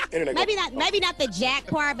Maybe not the jack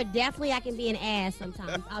part, but definitely I can be an ass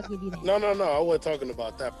sometimes. I'll give you that. No. I wasn't talking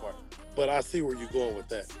about that part. But I see where you're going with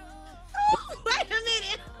that.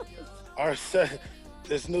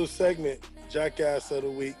 this new segment, Jackass of the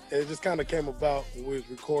Week, it just kind of came about when we was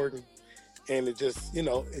recording, and it just,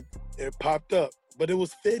 it popped up, but it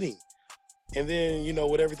was fitting. And then,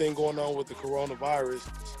 with everything going on with the coronavirus,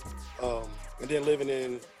 and then living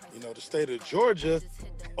in, the state of Georgia,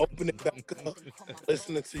 opening back up,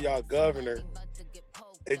 listening to y'all governor,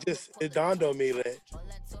 it dawned on me that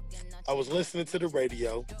I was listening to the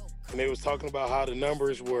radio, and they was talking about how the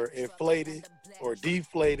numbers were inflated or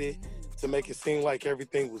deflated to make it seem like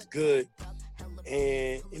everything was good.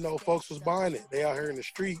 And, folks was buying it. They out here in the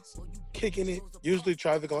streets, kicking it. Usually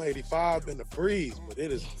traffic on 85 in the breeze, but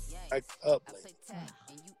it is backed up lately.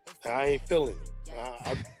 I ain't feeling it.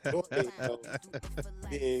 I'm doing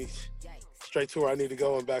being straight to where I need to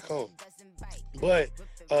go and back home. But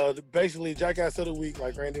basically, Jackass of the Week,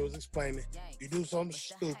 like Randy was explaining, you do something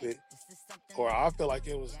stupid, or I feel like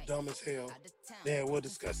it was dumb as hell, then we'll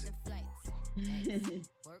discuss it.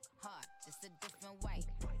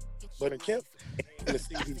 But in Kemp, the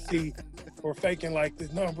CDC were faking like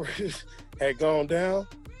the numbers had gone down,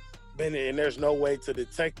 and there's no way to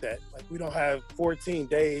detect that. Like, we don't have 14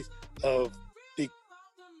 days of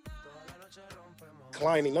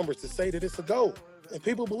declining numbers to say that it's a go. And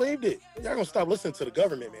people believed it. Y'all gonna stop listening to the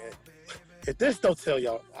government, man. If this don't tell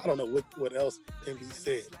y'all, I don't know what else can be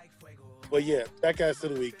said. But yeah, Jackass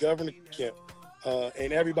of the Week, Governor Kemp,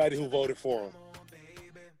 and everybody who voted for him.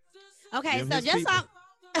 Okay, so just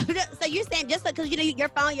so you're saying just because your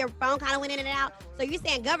phone kind of went in and out. So you're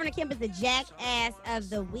saying Governor Kemp is the jackass of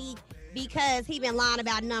the week because he been lying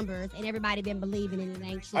about numbers and everybody been believing it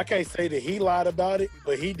ain't true. I can't say that he lied about it,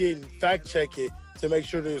 but he didn't fact check it to make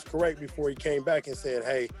sure that it was correct before he came back and said,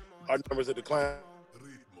 "Hey, our numbers are declining,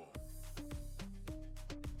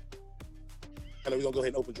 and we're gonna go ahead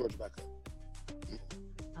and open Georgia back up."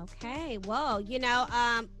 Okay, well,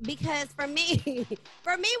 because for me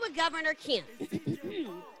with Governor Kemp,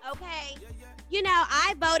 okay,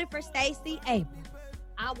 I voted for Stacey Abrams.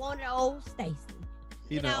 I wanted old Stacey.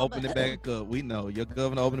 He done opened it back up. We know your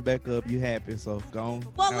governor opened it back up. You happy? So go on.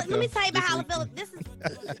 Well, let me tell you about how I feel. This is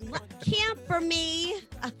Kemp for me.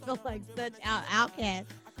 I feel like such an outcast.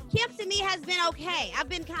 Kemp to me has been okay. I've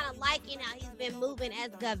been kind of liking how he's been moving as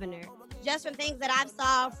governor, just from things that I've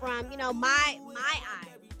saw from my eyes.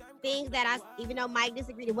 Things that even though Mike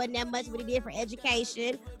disagreed, it wasn't that much what he did for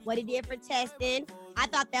education, what he did for testing. I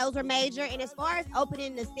thought those were major. And as far as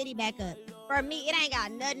opening the city back up, for me, it ain't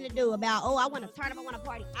got nothing to do about, I want to turn up, I want to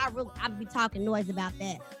party. I'd be talking noise about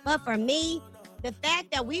that. But for me, the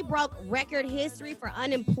fact that we broke record history for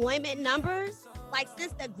unemployment numbers, like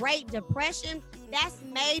since the Great Depression, that's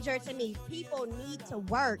major to me. People need to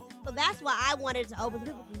work. So that's why I wanted to open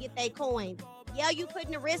so people can get their coins. Yeah, you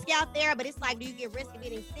putting a risk out there, but it's like, do you get risk of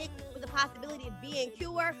getting sick with the possibility of being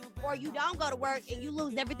cured, or you don't go to work and you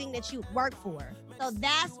lose everything that you work for? So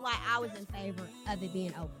that's why I was in favor of it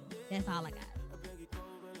being open. That's all I got.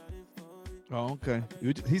 Oh, okay.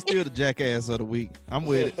 He's still the jackass of the week. I'm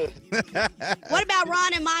with it. What about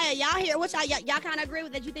Ron and Maya? Y'all here? What y'all kind of agree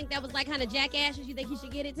with that? You think that was like kind of jackass? You think he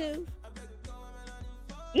should get it too?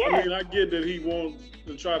 Yeah. I mean, I get that he wants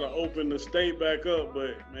to try to open the state back up,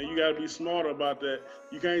 but man, you got to be smarter about that.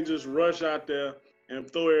 You can't just rush out there and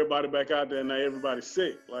throw everybody back out there and now everybody's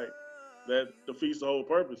sick. Like, that defeats the whole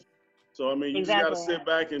purpose. So, I mean, you just got to sit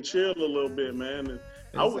back and chill a little bit, man. And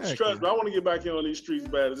I would trust, but I want to get back in on these streets as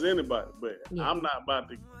bad as anybody, but I'm not about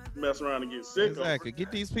to mess around and get sick. Exactly. Get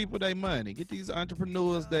these people their money. Get these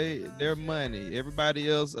entrepreneurs their money. Everybody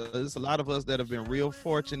else, there's a lot of us that have been real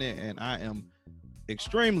fortunate, and I am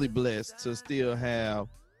extremely blessed to still have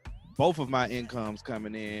both of my incomes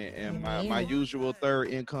coming in, and my usual third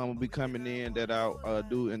income will be coming in that I'll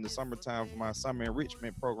do in the summertime for my summer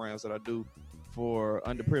enrichment programs that I do for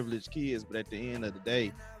underprivileged kids. But at the end of the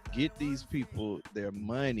day, get these people their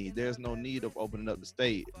money. There's no need of opening up the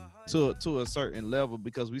state to a certain level,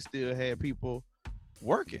 because we still had people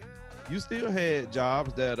working. You still had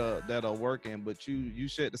jobs that are working, but you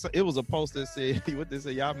should. It was a post that said, what they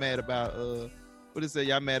say, y'all mad about what it say,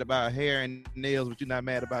 y'all mad about hair and nails, but you're not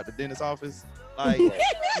mad about the dentist office? Like,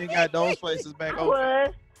 you got those places back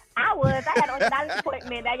open. I was. I had an orthodontist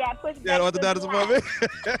appointment. I got pushed back. You had an orthodontist appointment?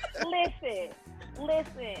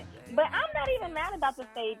 Listen. But I'm not even mad about the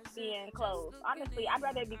state being closed. Honestly, I'd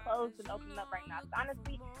rather it be closed than open up right now. So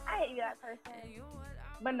honestly, I hate you, that person.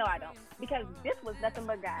 But no, I don't. Because this was nothing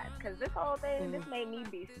but God. Because this whole thing, this made me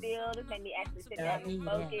be still. This made me actually sit down and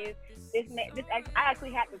focus. I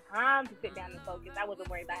actually had the time to sit down and focus. I wasn't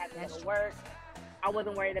worried about having to go to work. I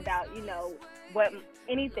wasn't worried about,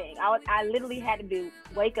 anything. I literally had to do,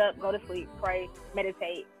 wake up, go to sleep, pray,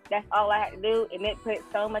 meditate. That's all I had to do. And it put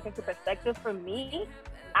so much into perspective for me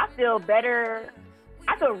I feel better.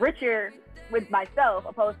 I feel richer with myself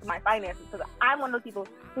opposed to my finances, because I'm one of those people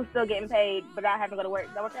who's still getting paid but not having to go to work.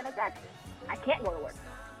 I work at a factory. I can't go to work.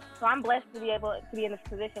 So I'm blessed to be able to be in this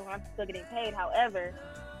position where I'm still getting paid. However,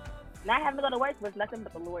 not having to go to work was nothing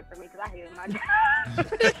but the Lord for me, because I hated my job.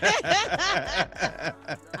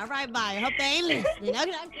 All right, bye. I hope they ain't listening.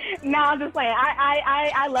 Okay. No, I'm just saying.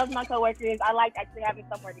 I love my coworkers. I like actually having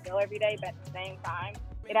somewhere to go every day, but at the same time,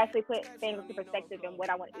 it actually put things into perspective and what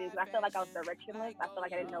I wanted to do. Because I felt like I was directionless. I felt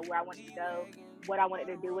like I didn't know where I wanted to go, what I wanted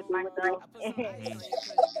to do with myself.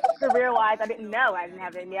 Career-wise, I didn't know. I didn't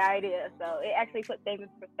have any idea. So it actually put things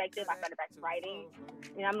into perspective. I started back writing,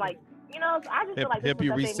 and I'm like, you know, I just feel like help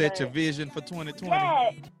you reset your vision for 2020.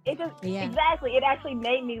 Yeah, exactly. It actually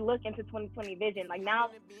made me look into 2020 vision. Like now,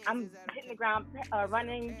 I'm hitting the ground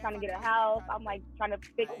running, trying to get a house. I'm like trying to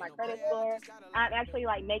fix my credit score. I'm actually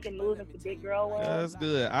like making moves into big girl world. That's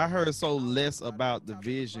good. I heard so less about the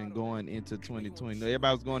vision going into 2020.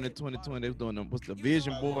 Everybody was going into 2020. They was doing the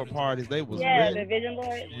vision board parties. They was ready. The vision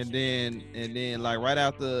board. And then like right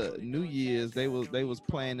after New Year's, they was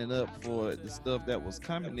planning up for the stuff that was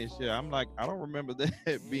coming this year. I'm like, I don't remember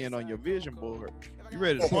that being on your vision board. You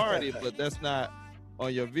ready to party, but that's not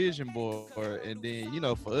on your vision board. And then, you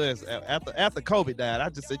know, for us, after COVID died, I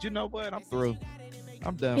just said, you know what, I'm through.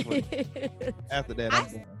 I'm done for it. After that, I'm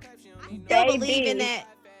done.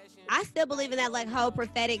 I still believe in that like whole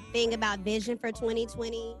prophetic thing about vision for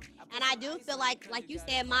 2020. And I do feel like you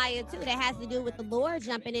said, Maya, too, that has to do with the Lord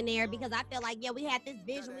jumping in there, because I feel like, yeah, we had this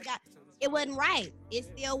vision. It wasn't right. It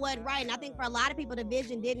still wasn't right. And I think for a lot of people, the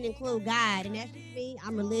vision didn't include God. And that's just me.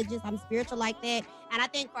 I'm religious. I'm spiritual like that. And I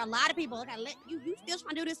think for a lot of people, okay, you still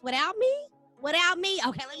trying to do this without me? Without me?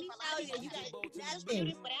 Okay, let me show you. You got to do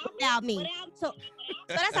nothing without me. So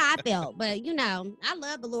that's how I felt. But, you know, I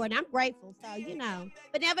love the Lord and I'm grateful. So, you know,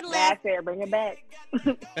 but nevertheless. That's it. Bring it back.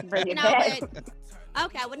 Bring it back.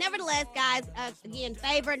 Okay, well, nevertheless, guys, again,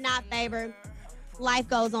 favor, not favor. Life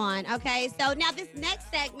goes on. Okay, so now this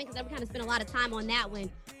next segment, because I'm kind of spent a lot of time on that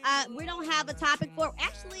one, we don't have a topic for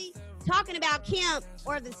actually talking about Kemp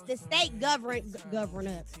or the state govern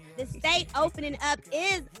up. The state opening up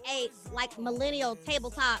is a like millennial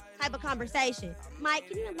tabletop type of conversation. Mike,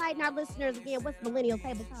 can you enlighten our listeners again? What's millennial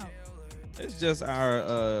tabletop? It's just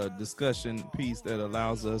our discussion piece that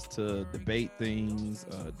allows us to debate things,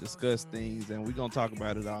 discuss things, and we're going to talk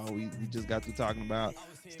about it all. We just got to talking about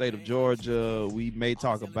state of Georgia. We may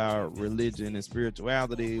talk about religion and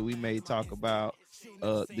spirituality. We may talk about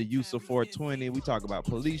the use of 420. We talk about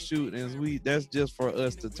police shootings. That's just for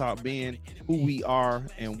us to talk being who we are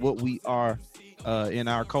and what we are in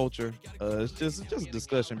our culture. It's just a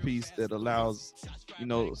discussion piece that allows, you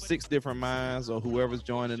know, 6 different minds or whoever's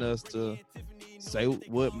joining us to say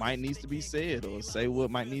what might needs to be said or say what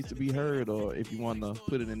might needs to be heard, or if you want to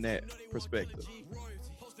put it in that perspective.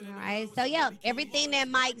 All right. So, yeah, everything that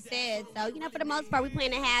Mike said. So, you know, for the most part, we plan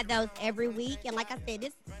to have those every week. And like I said,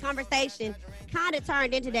 this conversation kind of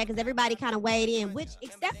turned into that because everybody kind of weighed in, which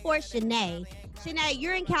except for Shanae. Shanae,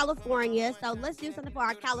 you're in California. So let's do something for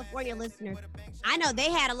our California listeners. I know they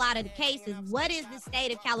had a lot of cases. What is the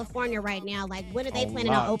state of California right now? Like, when are they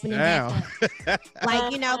planning on opening back up?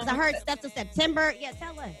 Like, you know, because I heard stuff to September. Yeah,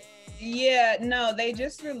 tell us. Yeah, no, they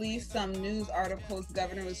just released some news articles. The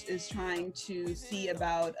governor is trying to see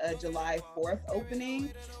about a July 4th opening.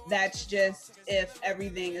 That's just if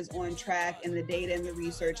everything is on track and the data and the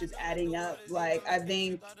research is adding up. Like, I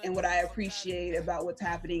think, and what I appreciate about what's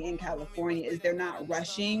happening in California is they're not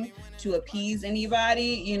rushing to appease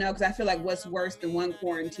anybody, you know, because I feel like what's worse than one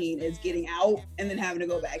quarantine is getting out and then having to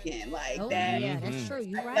go back in. Like that. Yeah, that's true.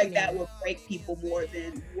 You're right. Like that will break people more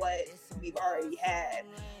than what we've already had.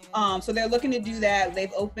 So they're looking to do that.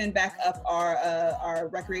 They've opened back up our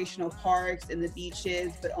recreational parks and the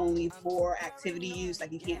beaches, but only for activity use.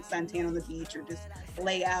 Like you can't suntan on the beach or just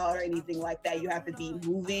lay out or anything like that. You have to be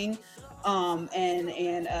moving.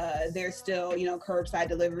 And there's still, you know, curbside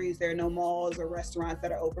deliveries. There are no malls or restaurants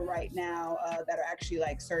that are open right now that are actually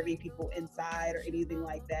like serving people inside or anything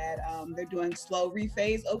like that. They're doing slow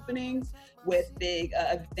rephase openings with big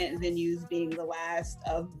event venues being the last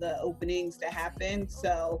of the openings to happen.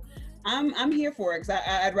 So I'm here for it because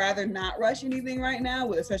I'd rather not rush anything right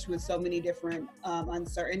now, especially with so many different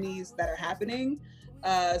uncertainties that are happening.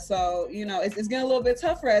 So, you know, it's getting a little bit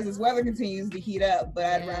tougher as this weather continues to heat up, but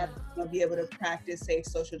I'd rather be able to practice safe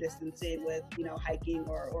social distancing with, you know, hiking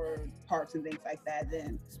or parks and things like that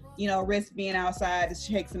than, you know, risk being outside to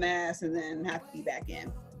shake some ass and then have to be back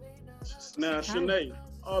in. Now, Shanae,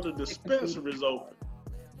 all the dispensaries open.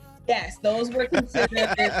 Yes, those were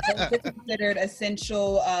considered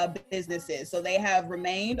essential businesses. So they have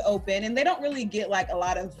remained open, and they don't really get like a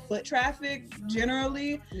lot of foot traffic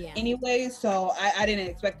generally anyway. So I didn't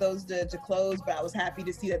expect those to close, but I was happy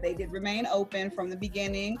to see that they did remain open from the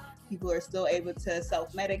beginning. People are still able to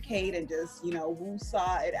self-medicate and just,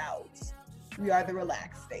 woo-saw it out. We are the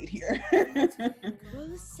relaxed state here.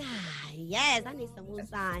 Woosah. Yes, I need some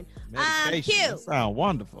woosah. Q. That sound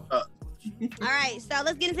wonderful. All right, so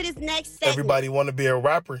let's get into this next segment. Everybody want to be a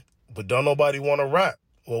rapper, but don't nobody want to rap.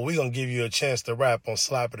 Well, we're going to give you a chance to rap on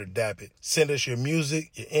Slap It or Dap It. Send us your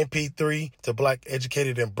music, your MP3 to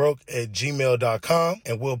blackeducatedandbroke@gmail.com,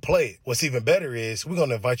 and we'll play it. What's even better is we're going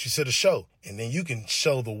to invite you to the show, and then you can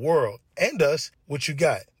show the world and us what you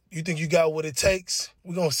got. You think you got what it takes?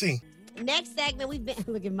 We're going to see. Next segment, we've been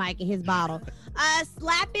look at Mike and his bottle.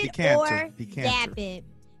 Slap it or dap it.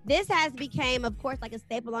 This has become, of course, like a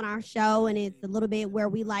staple on our show, and it's a little bit where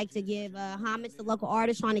we like to give homage to local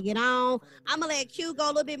artists trying to get on. I'm gonna let Q go a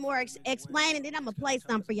little bit more explain, and then I'm gonna play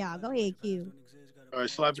some for y'all. Go ahead, Q. All right,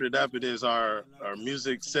 Slap It or Dap It is our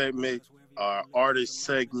music segment, our artist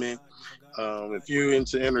segment. If you're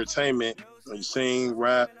into entertainment, you sing,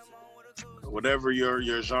 rap, whatever your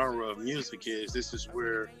genre of music is, this is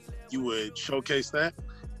where you would showcase that,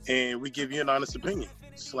 and we give you an honest opinion.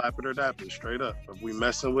 Slap it or dap it, straight up. If we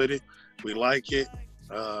messing with it, we like it,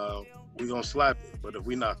 we gonna slap it. But if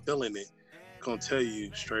we not feeling it, gonna tell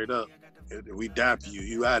you straight up, if we dap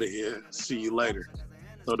you out of here. See you later.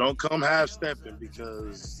 So don't come half-stepping,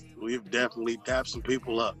 because we've definitely dapped some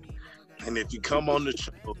people up. And if you come on the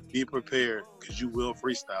show, be prepared, because you will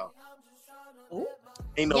freestyle. Ooh.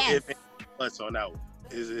 Ain't no if and buts on that one.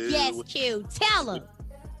 Yes, Q. Tell them.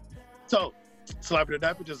 So, Slap It or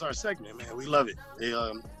Dap It is our segment, man. We love it.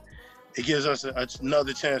 It gives us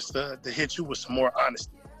another chance to hit you with some more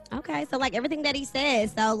honesty. Okay, so like everything that he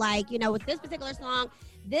says. So like, with this particular song,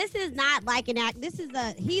 this is not like an act.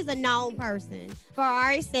 He's a known person.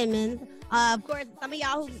 Ferrari Simmons. Of course, some of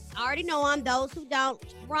y'all who already know him, those who don't.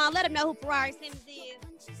 Ron, let them know who Ferrari Simmons is.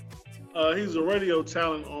 He's a radio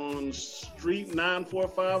talent on Street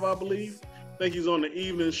 945, I believe. I think he's on the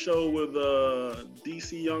evening show with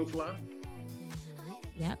DC Young Fly.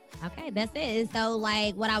 Yep. Okay, that's it. So,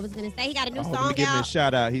 like, what I was gonna say, he got a new song out. Give him a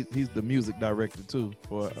shout out. He's the music director too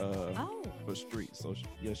for Street. So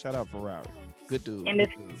yeah, shout out Ferrari. Good dude. And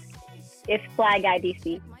it's Fly Guy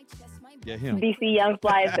DC. Yeah, him. DC Young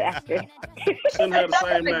Fly is the actor. Shouldn't have the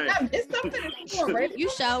same name. You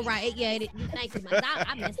show right. Yeah, thank you.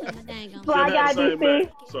 I messed up my dang on. Fly Guy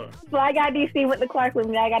DC. Fly Guy DC went to Clark with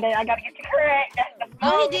me. I gotta get you correct.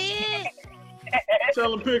 Oh, he did.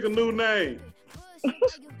 Tell him pick a new name.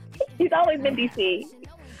 He's always been DC.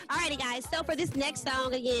 Alrighty, guys. So for this next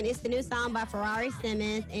song, again, it's the new song by Ferrari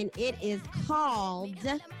Simmons, and it is called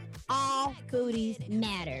All Foodies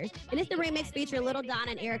Matters. And it's the remix featuring Lil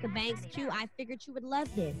Donna and Erica Banks. Q, I figured you would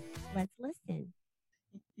love this. Let's listen.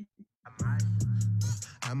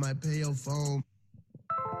 I might pay your phone.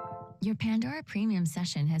 Your Pandora Premium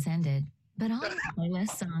session has ended, but all your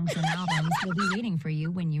playlist songs and albums will be waiting for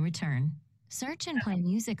you when you return. Search and play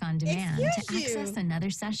music on demand to access another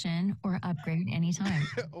session or upgrade anytime.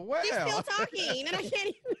 Wow. He's still talking, and I can't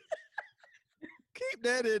even... Keep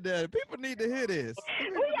that in there. People need to hear this.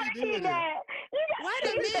 We gotta keep that. Wait a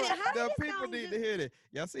minute. The people need to hear it.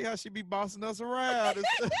 Y'all see how she be bossing us around?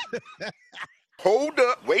 Hold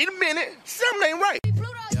up. Wait a minute. Something ain't right.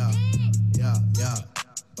 Yeah.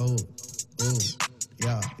 Oh.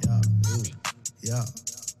 Yeah. Ooh. Yeah.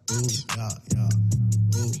 Ooh. Yeah.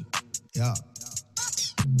 Ooh. Yeah.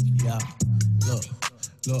 Look.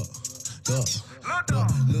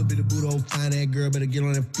 Little bit of boot old fine that girl, better get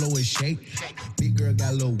on that floor and shake. Big girl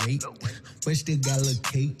got a little weight, but still got a little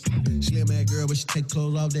cake. Slim ass girl, but she take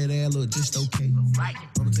clothes off, that ass look just okay.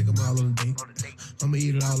 I'ma take them all on a date. I'ma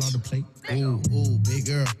eat it all on the plate. Ooh, big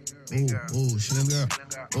girl. Ooh, slim girl.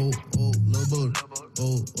 Ooh, little booty.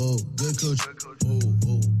 Ooh, good coochie.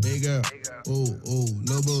 Ooh, big girl. Ooh,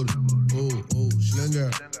 little booty. Ooh, slim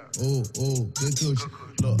girl. Ooh, good coochie.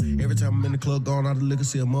 Look, every time I'm in the club going out the liquor,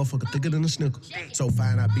 see a motherfucker thicker than a snicker. So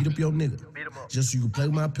fine, I beat up your nigga, just so you can play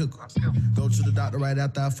with my pickle. Go to the doctor right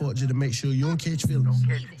after I fought you to make sure you don't catch feelings.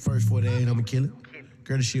 First 48, I'ma kill it.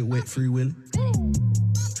 Girl, the shit wet, free will it.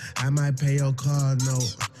 I might pay your car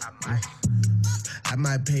note. I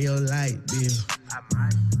might pay your light bill.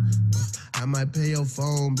 I might pay your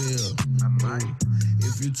phone bill.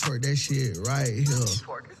 If you twerk that shit right here.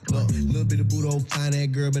 Look, little bit of boot old fine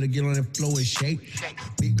that girl, better get on that floor and shake.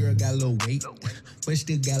 Big girl got a little weight, but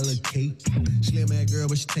still got a little cake. Slim ass girl,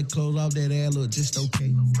 but she take clothes off, that ass look just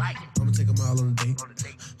okay. I'ma take them all on a date.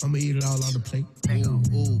 I'ma eat it all on the plate. Ooh,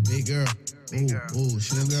 ooh, big girl. Ooh, ooh,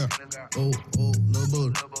 slim girl. Ooh, ooh, little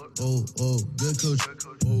booty. Ooh, ooh, good coach.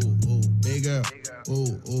 Ooh, ooh, big girl.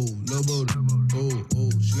 Ooh, ooh, little booty. Ooh,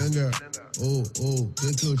 ooh, slim girl. Ooh, ooh,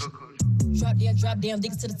 good coach. Drop down,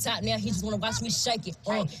 dig it to the top. Now he just wanna watch me shake it.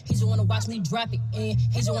 He just wanna watch me drop it, and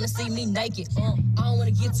he just wanna see me naked. I don't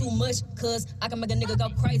wanna get too much, cause I can make a nigga go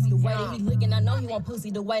crazy. The way that he looking, I know he want pussy.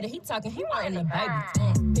 The way that he talking, he wantin' a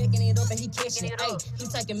baby. Picking it up and he catching it. Ayy, he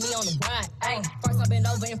taking me on the ride. Ayy, first I bend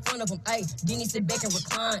over in front of him. Ayy, then he sit back and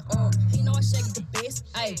recline. He know I shake it the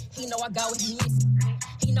best. Ayy, he know I got what he missing.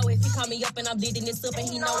 He know if he call me up and I'm leading this up, and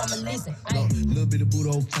he know I'ma listen. Little bit of boot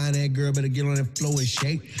on fine, that girl better get on that floor and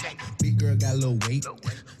shake. Big girl got a little weight,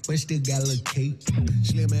 but still got a little cake.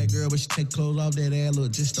 Slim ass girl, but she take clothes off, that ass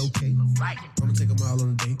look just okay. I'ma take them all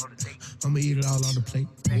on a date. I'ma eat it all on the plate.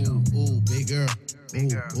 Ooh, ooh, big girl. Ooh,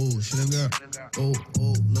 ooh, slim girl. Ooh,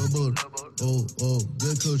 ooh, little booty. Ooh, ooh,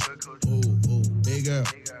 good coach. Ooh, ooh, big girl.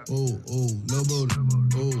 Ooh, ooh, little booty.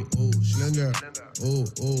 Ooh, ooh, slim girl. Ooh,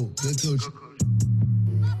 ooh, good coach.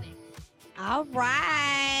 All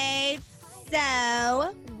right.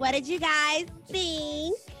 So, what did you guys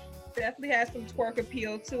think? Definitely has some twerk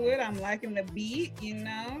appeal to it. I'm liking the beat, you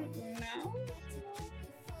know.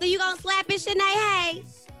 So you gonna slap it, Shanae? Hey.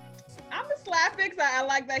 I'm a slap it, 'cause I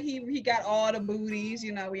like that he got all the booties.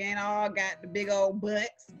 You know, we ain't all got the big old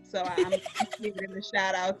butts. So I'm giving a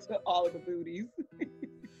shout out to all of the booties.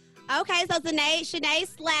 Okay, so Shanae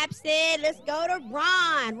slaps it. Let's go to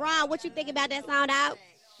Ron. Ron, what you think about that sound out?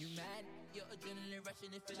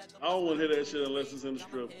 I don't want to hear that shit unless it's in the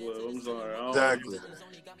strip club. I'm sorry. Exactly.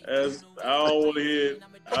 I don't want to hear it.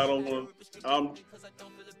 I don't want. I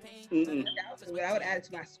would add it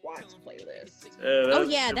to my squats playlist.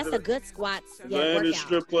 Yeah, that's a good squats. Yeah, in the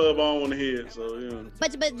strip club, I don't want to hear it. So yeah.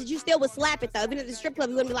 But did you still would slap it though? Even at the strip club,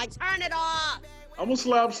 you wouldn't be like, turn it off. I'm gonna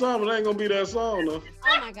slap something. It ain't gonna be that song though.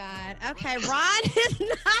 Oh my God. Okay, Ron is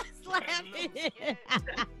not slapping it.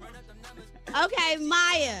 Okay,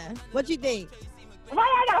 Maya, what you think? Why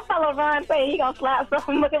I gotta follow Ron saying he gonna slap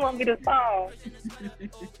something, but it won't be the song?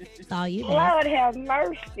 That's all you do. Lord have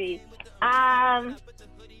mercy.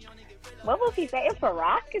 What was he saying? It's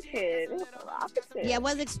provocative. Yeah, it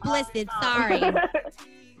was explicit. Sorry.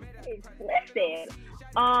 Explicit.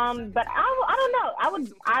 But I don't know.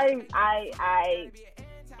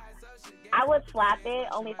 I would slap it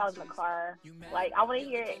only if I was in the car. Like, I want to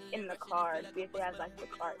hear it in the car. See if it has like the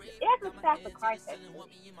car. It has to pass the car test.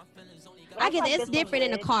 I guess it's different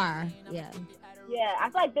in the car. Yeah. Yeah, I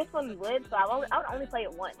feel like this one would, so I would only play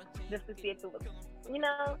it once just to see if it was, you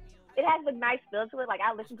know, it has a nice feel to it. Like,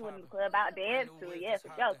 I listen to it in the club, I dance to it, yeah, for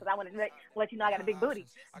sure, because I want to let you know I got a big booty.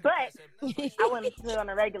 But I wouldn't do it on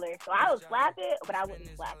a regular, so I would slap it, but I wouldn't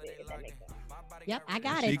slap it, if that makes sense. Yep, I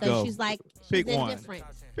got it. So she's like, she's indifferent.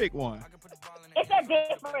 Pick one. It's a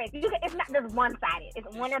difference. It's not just one-sided.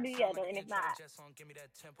 It's one or the other, and it's not.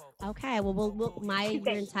 Okay, well, Maya, you're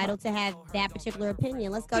entitled to have that particular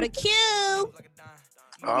opinion. Let's go to Q.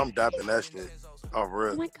 I'm dapping that shit. Oh,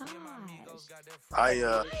 real. Oh my gosh.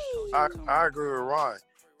 I agree with Ron.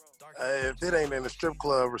 If it ain't in a strip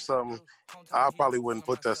club or something, I probably wouldn't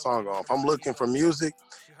put that song on. If I'm looking for music,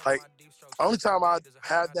 like, only time I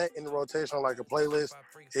have that in the rotation on like a playlist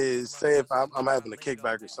is, say, if I'm having a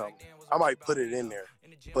kickback or something. I might put it in there,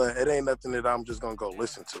 but it ain't nothing that I'm just gonna go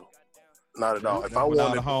listen to. Not at all. If I want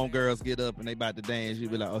all the homegirls get up and they about to dance, you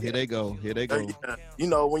be like, oh, here they go. Yeah. You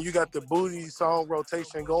know, when you got the booty song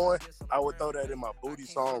rotation going, I would throw that in my booty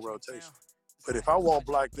song rotation. But if I want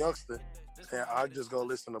Black Youngster, then I just go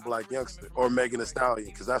listen to Black Youngster or Megan Thee Stallion,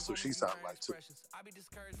 because that's what she sounds like too.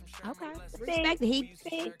 Okay, respect it.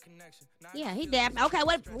 He dapped. Okay,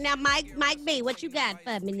 what now, Mike B? What you got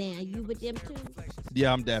for me now? You with them too?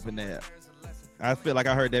 Yeah, I'm dapping that. I feel like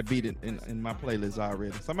I heard that beat in my playlist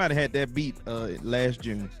already. Somebody had that beat last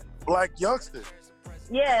June. Black Youngster.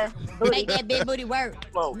 Yeah. Make that big booty work.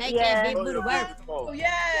 Make that big booty work. Oh,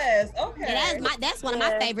 yes. Okay. Yeah, that's one of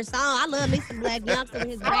my favorite songs. I love me some Black Youngster with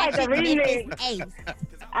his ratchet and his ace.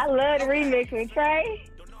 I love the remix with Trey.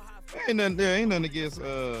 Ain't nothing against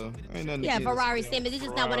Ferrari Simmons. It's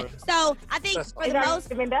just not one of. So I think for the most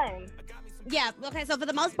been done. Yeah. Okay. So for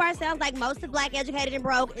the most part, sounds like most of Black Educated and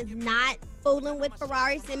Broke is not fooling with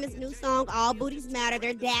Ferrari Simmons' new song, All Booties Matter.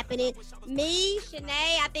 They're dapping it. Me,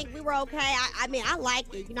 Shanae, I think we were okay. I mean, I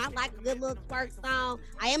like it. You know, I like a good little twerk song.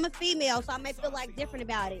 I am a female, so I may feel like different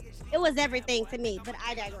about it. It was everything to me, but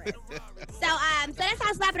I digress. So that's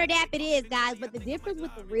how Slap It or Dap It is, guys. But the difference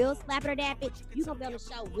with the real Slap It or Dap It, you're going to be on the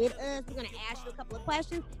show with us. We're going to ask you a couple of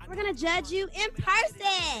questions. We're going to judge you in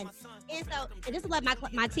person. And just to let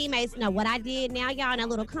my teammates know what I did now, y'all, in that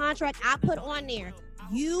little contract I put on there.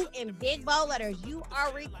 you, in big bold letters, you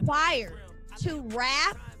are required to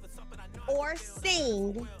rap or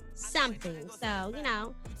sing something. So,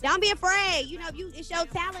 don't be afraid. If it's your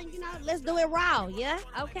talent, let's do it raw. Yeah?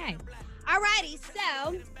 Okay. Alrighty,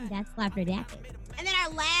 so that's Flapper-Dapper. And then our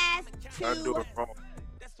last two. I do it wrong.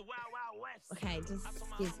 Okay, just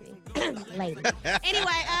excuse me. Lady.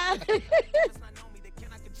 Anyway,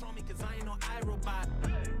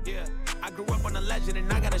 yeah, I grew up on a legend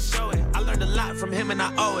and I gotta show it. I learned a lot from him and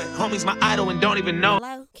I owe it. Homie's my idol and don't even know.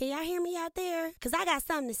 Hello? Can y'all hear me out there? Because I got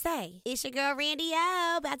something to say. It's your girl, Randy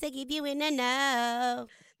O, about to keep you in the know.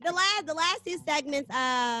 The last two segments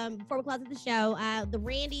before we close out the show, the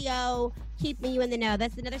Randy O keeping you in the know.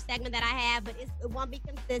 That's another segment that I have, but it won't be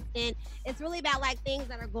consistent. It's really about like things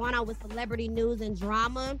that are going on with celebrity news and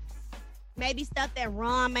drama. Maybe stuff that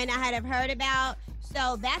Ron may not have heard about.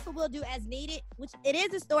 So that's what we'll do as needed, which it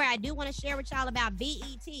is a story I do want to share with y'all about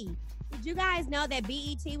BET. Did you guys know that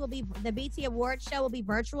the BET Awards show will be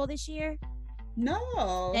virtual this year?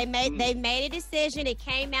 No. They made a decision. It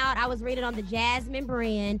came out. I was reading on the Jasmine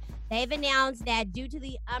brand. They've announced that due to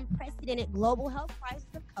the unprecedented global health crisis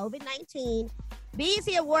of COVID-19,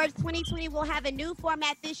 BET Awards 2020 will have a new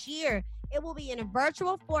format this year. It will be in a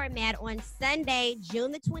virtual format on Sunday,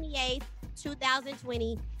 June the 28th,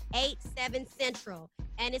 2020, 8/7 Central.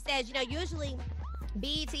 And it says, usually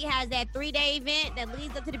BET has that 3-day event that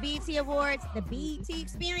leads up to the BET Awards, the BET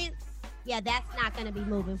experience. Yeah, that's not going to be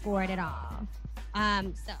moving forward at all.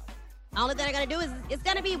 So all that they're going to do is it's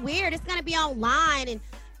going to be weird. It's going to be online. And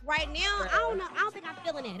right now, I don't know. I don't think I'm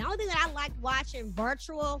feeling it. The only thing that I liked watching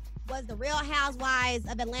virtual was the Real Housewives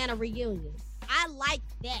of Atlanta reunion. I like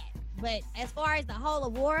that. But as far as the whole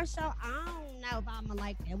award show, I don't know if I'm going to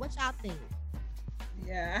like that. What y'all think?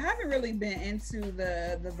 Yeah, I haven't really been into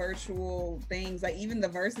the virtual things, like even the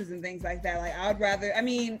verses and things like that. Like I'd rather,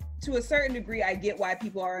 to a certain degree, I get why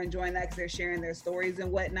people are enjoying that because they're sharing their stories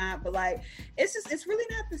and whatnot. But like, it's really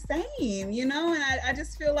not the same, And I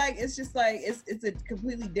just feel like it's just like, it's a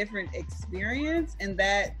completely different experience. And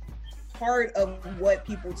that part of what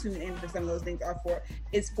people tune in for some of those things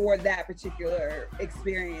is for that particular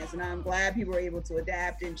experience. And I'm glad people are able to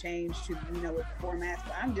adapt and change to, with the formats,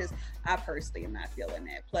 but I personally am not feeling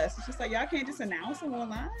that. Plus, it's just like, y'all can't just announce them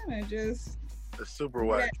online and just. It's super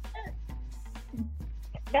whack.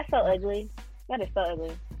 That's so ugly. That is so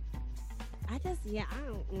ugly. I don't,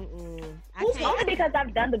 Only because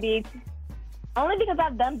I've done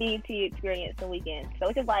the BET experience the weekend. So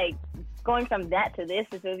it's just like, going from that to this,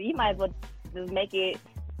 is you might as well just make it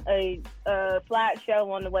a flat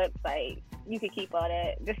show on the website. You could keep all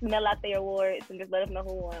that. Just mail out the awards and just let us know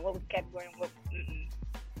who won, what was the category, and what.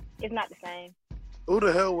 It's not the same. Who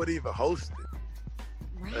the hell would even host it?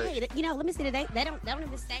 Right. Hey. Let me see. They don't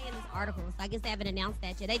even say in this article. So I guess they haven't announced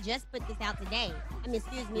that yet. They just put this out today. On the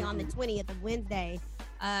 20th of Wednesday,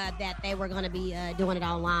 that they were going to be doing it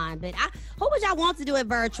online. But who would y'all want to do it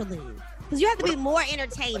virtually? Because you have to be more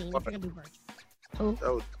entertaining if you're going to be virtual.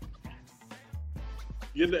 Who?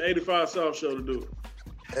 Get the 85 South show to do it.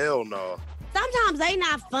 Hell no. Sometimes they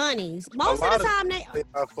not funny. Most of the time they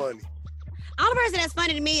not funny. Only person that's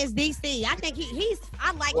funny to me is DC. I think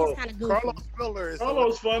I like his kind of goofy. Carlos Miller is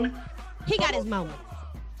funny. He got his moments.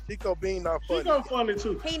 Chico Bean not funny. Chico funny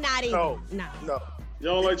too. He not even. No. You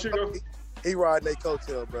don't like Chico? He riding their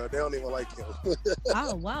coattail, bro. They don't even like him.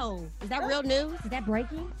 Oh, whoa. Is that real news? Is that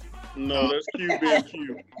breaking? No, that's Q being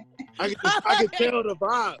Q. I can tell the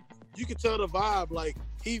vibe. You can tell the vibe. Like,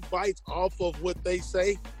 he bites off of what they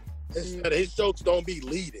say. Instead, his jokes don't be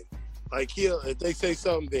leading. Like, if they say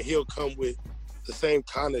something, then he'll come with the same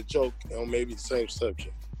kind of joke on maybe the same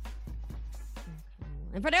subject.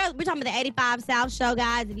 And for those, we're talking about the 85 South show,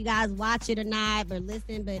 guys. If you guys watch it or not, or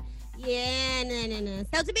listen, but yeah, no.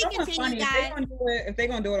 So to be continued, guys. If they're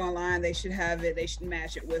gonna do it online, they should have it. They should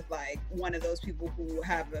match it with like one of those people who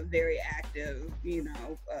have a very active,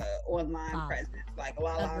 online presence, like a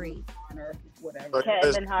lot or whatever.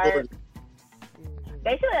 Kevin Hart.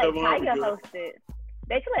 They should let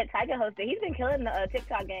Tyga host it. He's been killing the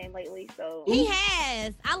TikTok game lately, so. He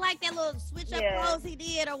has. I like that little switch up clothes he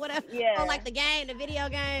did or whatever. Yeah. Or like the video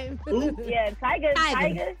game. Yeah,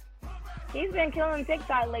 Tyga. He's been killing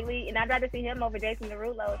TikTok lately, and I'd rather see him over Jason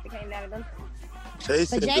Derulo if it came down to them.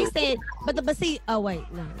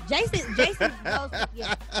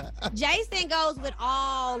 Jason goes with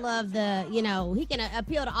all of the, he can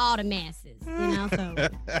appeal to all the masses, so.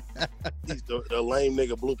 He's the lame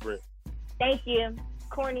nigga blueprint. Thank you.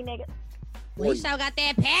 Corny nigga. We sure got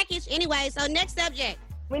that package. Anyway, so next subject.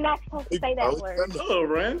 We're not supposed to say that word. Hello,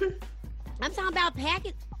 Randy. I'm talking about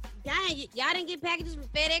package. Dang, y'all didn't get packages from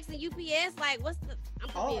FedEx and UPS? Like, I'm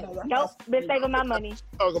Nope, been saving my money.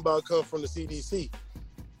 Talking about come from the CDC.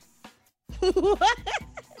 What?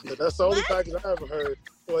 Yeah, that's the only package I ever heard.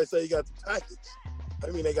 Boy, say you got the package. I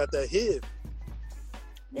mean, they got that hid.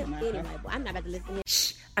 Anyway, I'm not about to listen.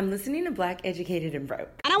 Shh, I'm listening to Black Educated and Broke.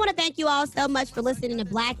 And I want to thank you all so much for listening to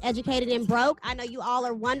Black Educated and Broke. I know you all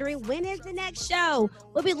are wondering, when is the next show?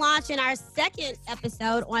 We'll be launching our second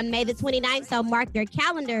episode on May the 29th, so mark your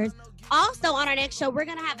calendars. Also, on our next show, we're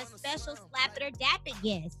going to have a special Slap It or Dap It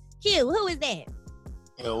guest. Q, who is that?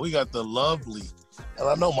 We got the lovely, and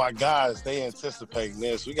I know my guys, they anticipating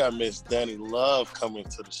this. We got Miss Danny Love coming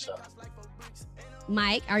to the show.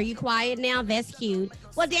 Mike, are you quiet now? That's cute.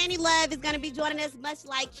 Well, Danny Love is going to be joining us, much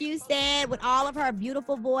like Q said, with all of her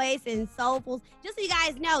beautiful voice and soulful. Just so you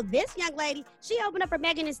guys know, this young lady, she opened up for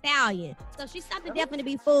Megan Thee Stallion. So she's something definitely to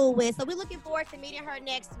be fooled with. So we're looking forward to meeting her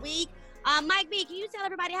next week. Mike B, can you tell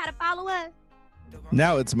everybody how to follow us?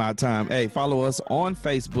 Now it's my time. Hey, follow us on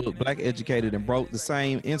Facebook, Black Educated and Broke. The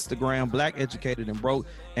same Instagram, Black Educated and Broke.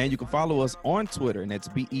 And you can follow us on Twitter, and that's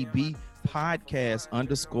BEB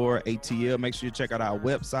podcast_ATL. Make sure you check out our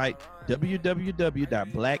website,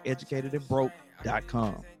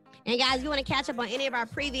 www.blackeducatedandbroke.com. And guys, if you want to catch up on any of our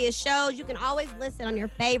previous shows, you can always listen on your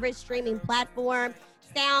favorite streaming platform,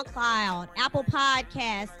 SoundCloud, Apple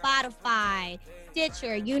Podcasts, Spotify,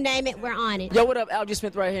 Stitcher, you name it, we're on it. Yo, what up? Algie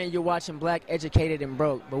Smith right here, and you're watching Black Educated and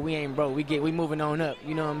Broke, but we ain't broke. We moving on up.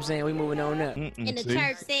 You know what I'm saying? We moving on up. And the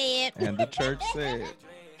church said. And the church said.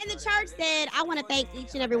 And the church said, I want to thank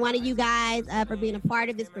each and every one of you guys for being a part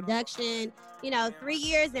of this production. 3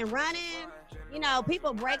 years and running.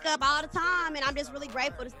 People break up all the time, and I'm just really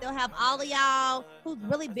grateful to still have all of y'all who's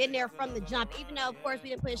really been there from the jump, even though, of course, we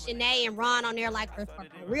didn't put Shanae and Ron on there like for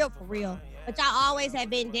real. But y'all always have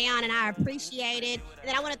been down, and I appreciate it. And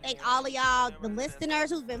then I want to thank all of y'all, the listeners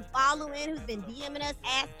who's been following, who's been DMing us,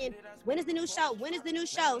 asking, when is the new show? When is the new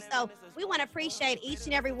show? So we want to appreciate each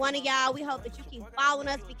and every one of y'all. We hope that you keep following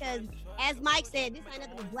us because, as Mike said, this ain't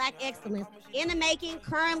nothing but Black excellence in the making,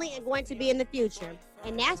 currently, and going to be in the future.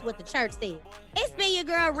 And that's what the church said. It's been your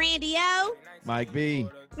girl, Randy O. Mike B.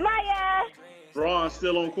 Maya. Ron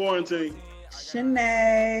still on quarantine.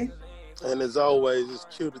 Shanae. And as always, it's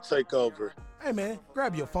Q to take over. Hey, man,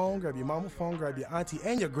 grab your phone, grab your mama phone, grab your auntie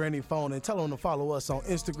and your granny phone, and tell them to follow us on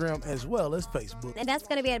Instagram as well as Facebook. And that's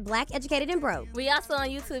going to be at Black Educated and Broke. We also on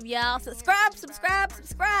YouTube, y'all. Subscribe.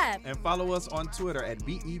 And follow us on Twitter at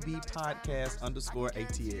BEB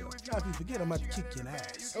podcast_ATL. God, if you forget, I'm about to kick your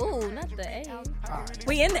ass. Ooh, not the A. Right.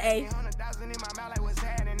 We in the A.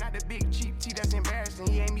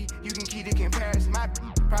 You can keep the comparison. My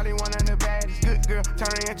probably one of the baddest. Good girl,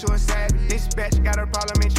 turning into a savage. This bitch got a problem and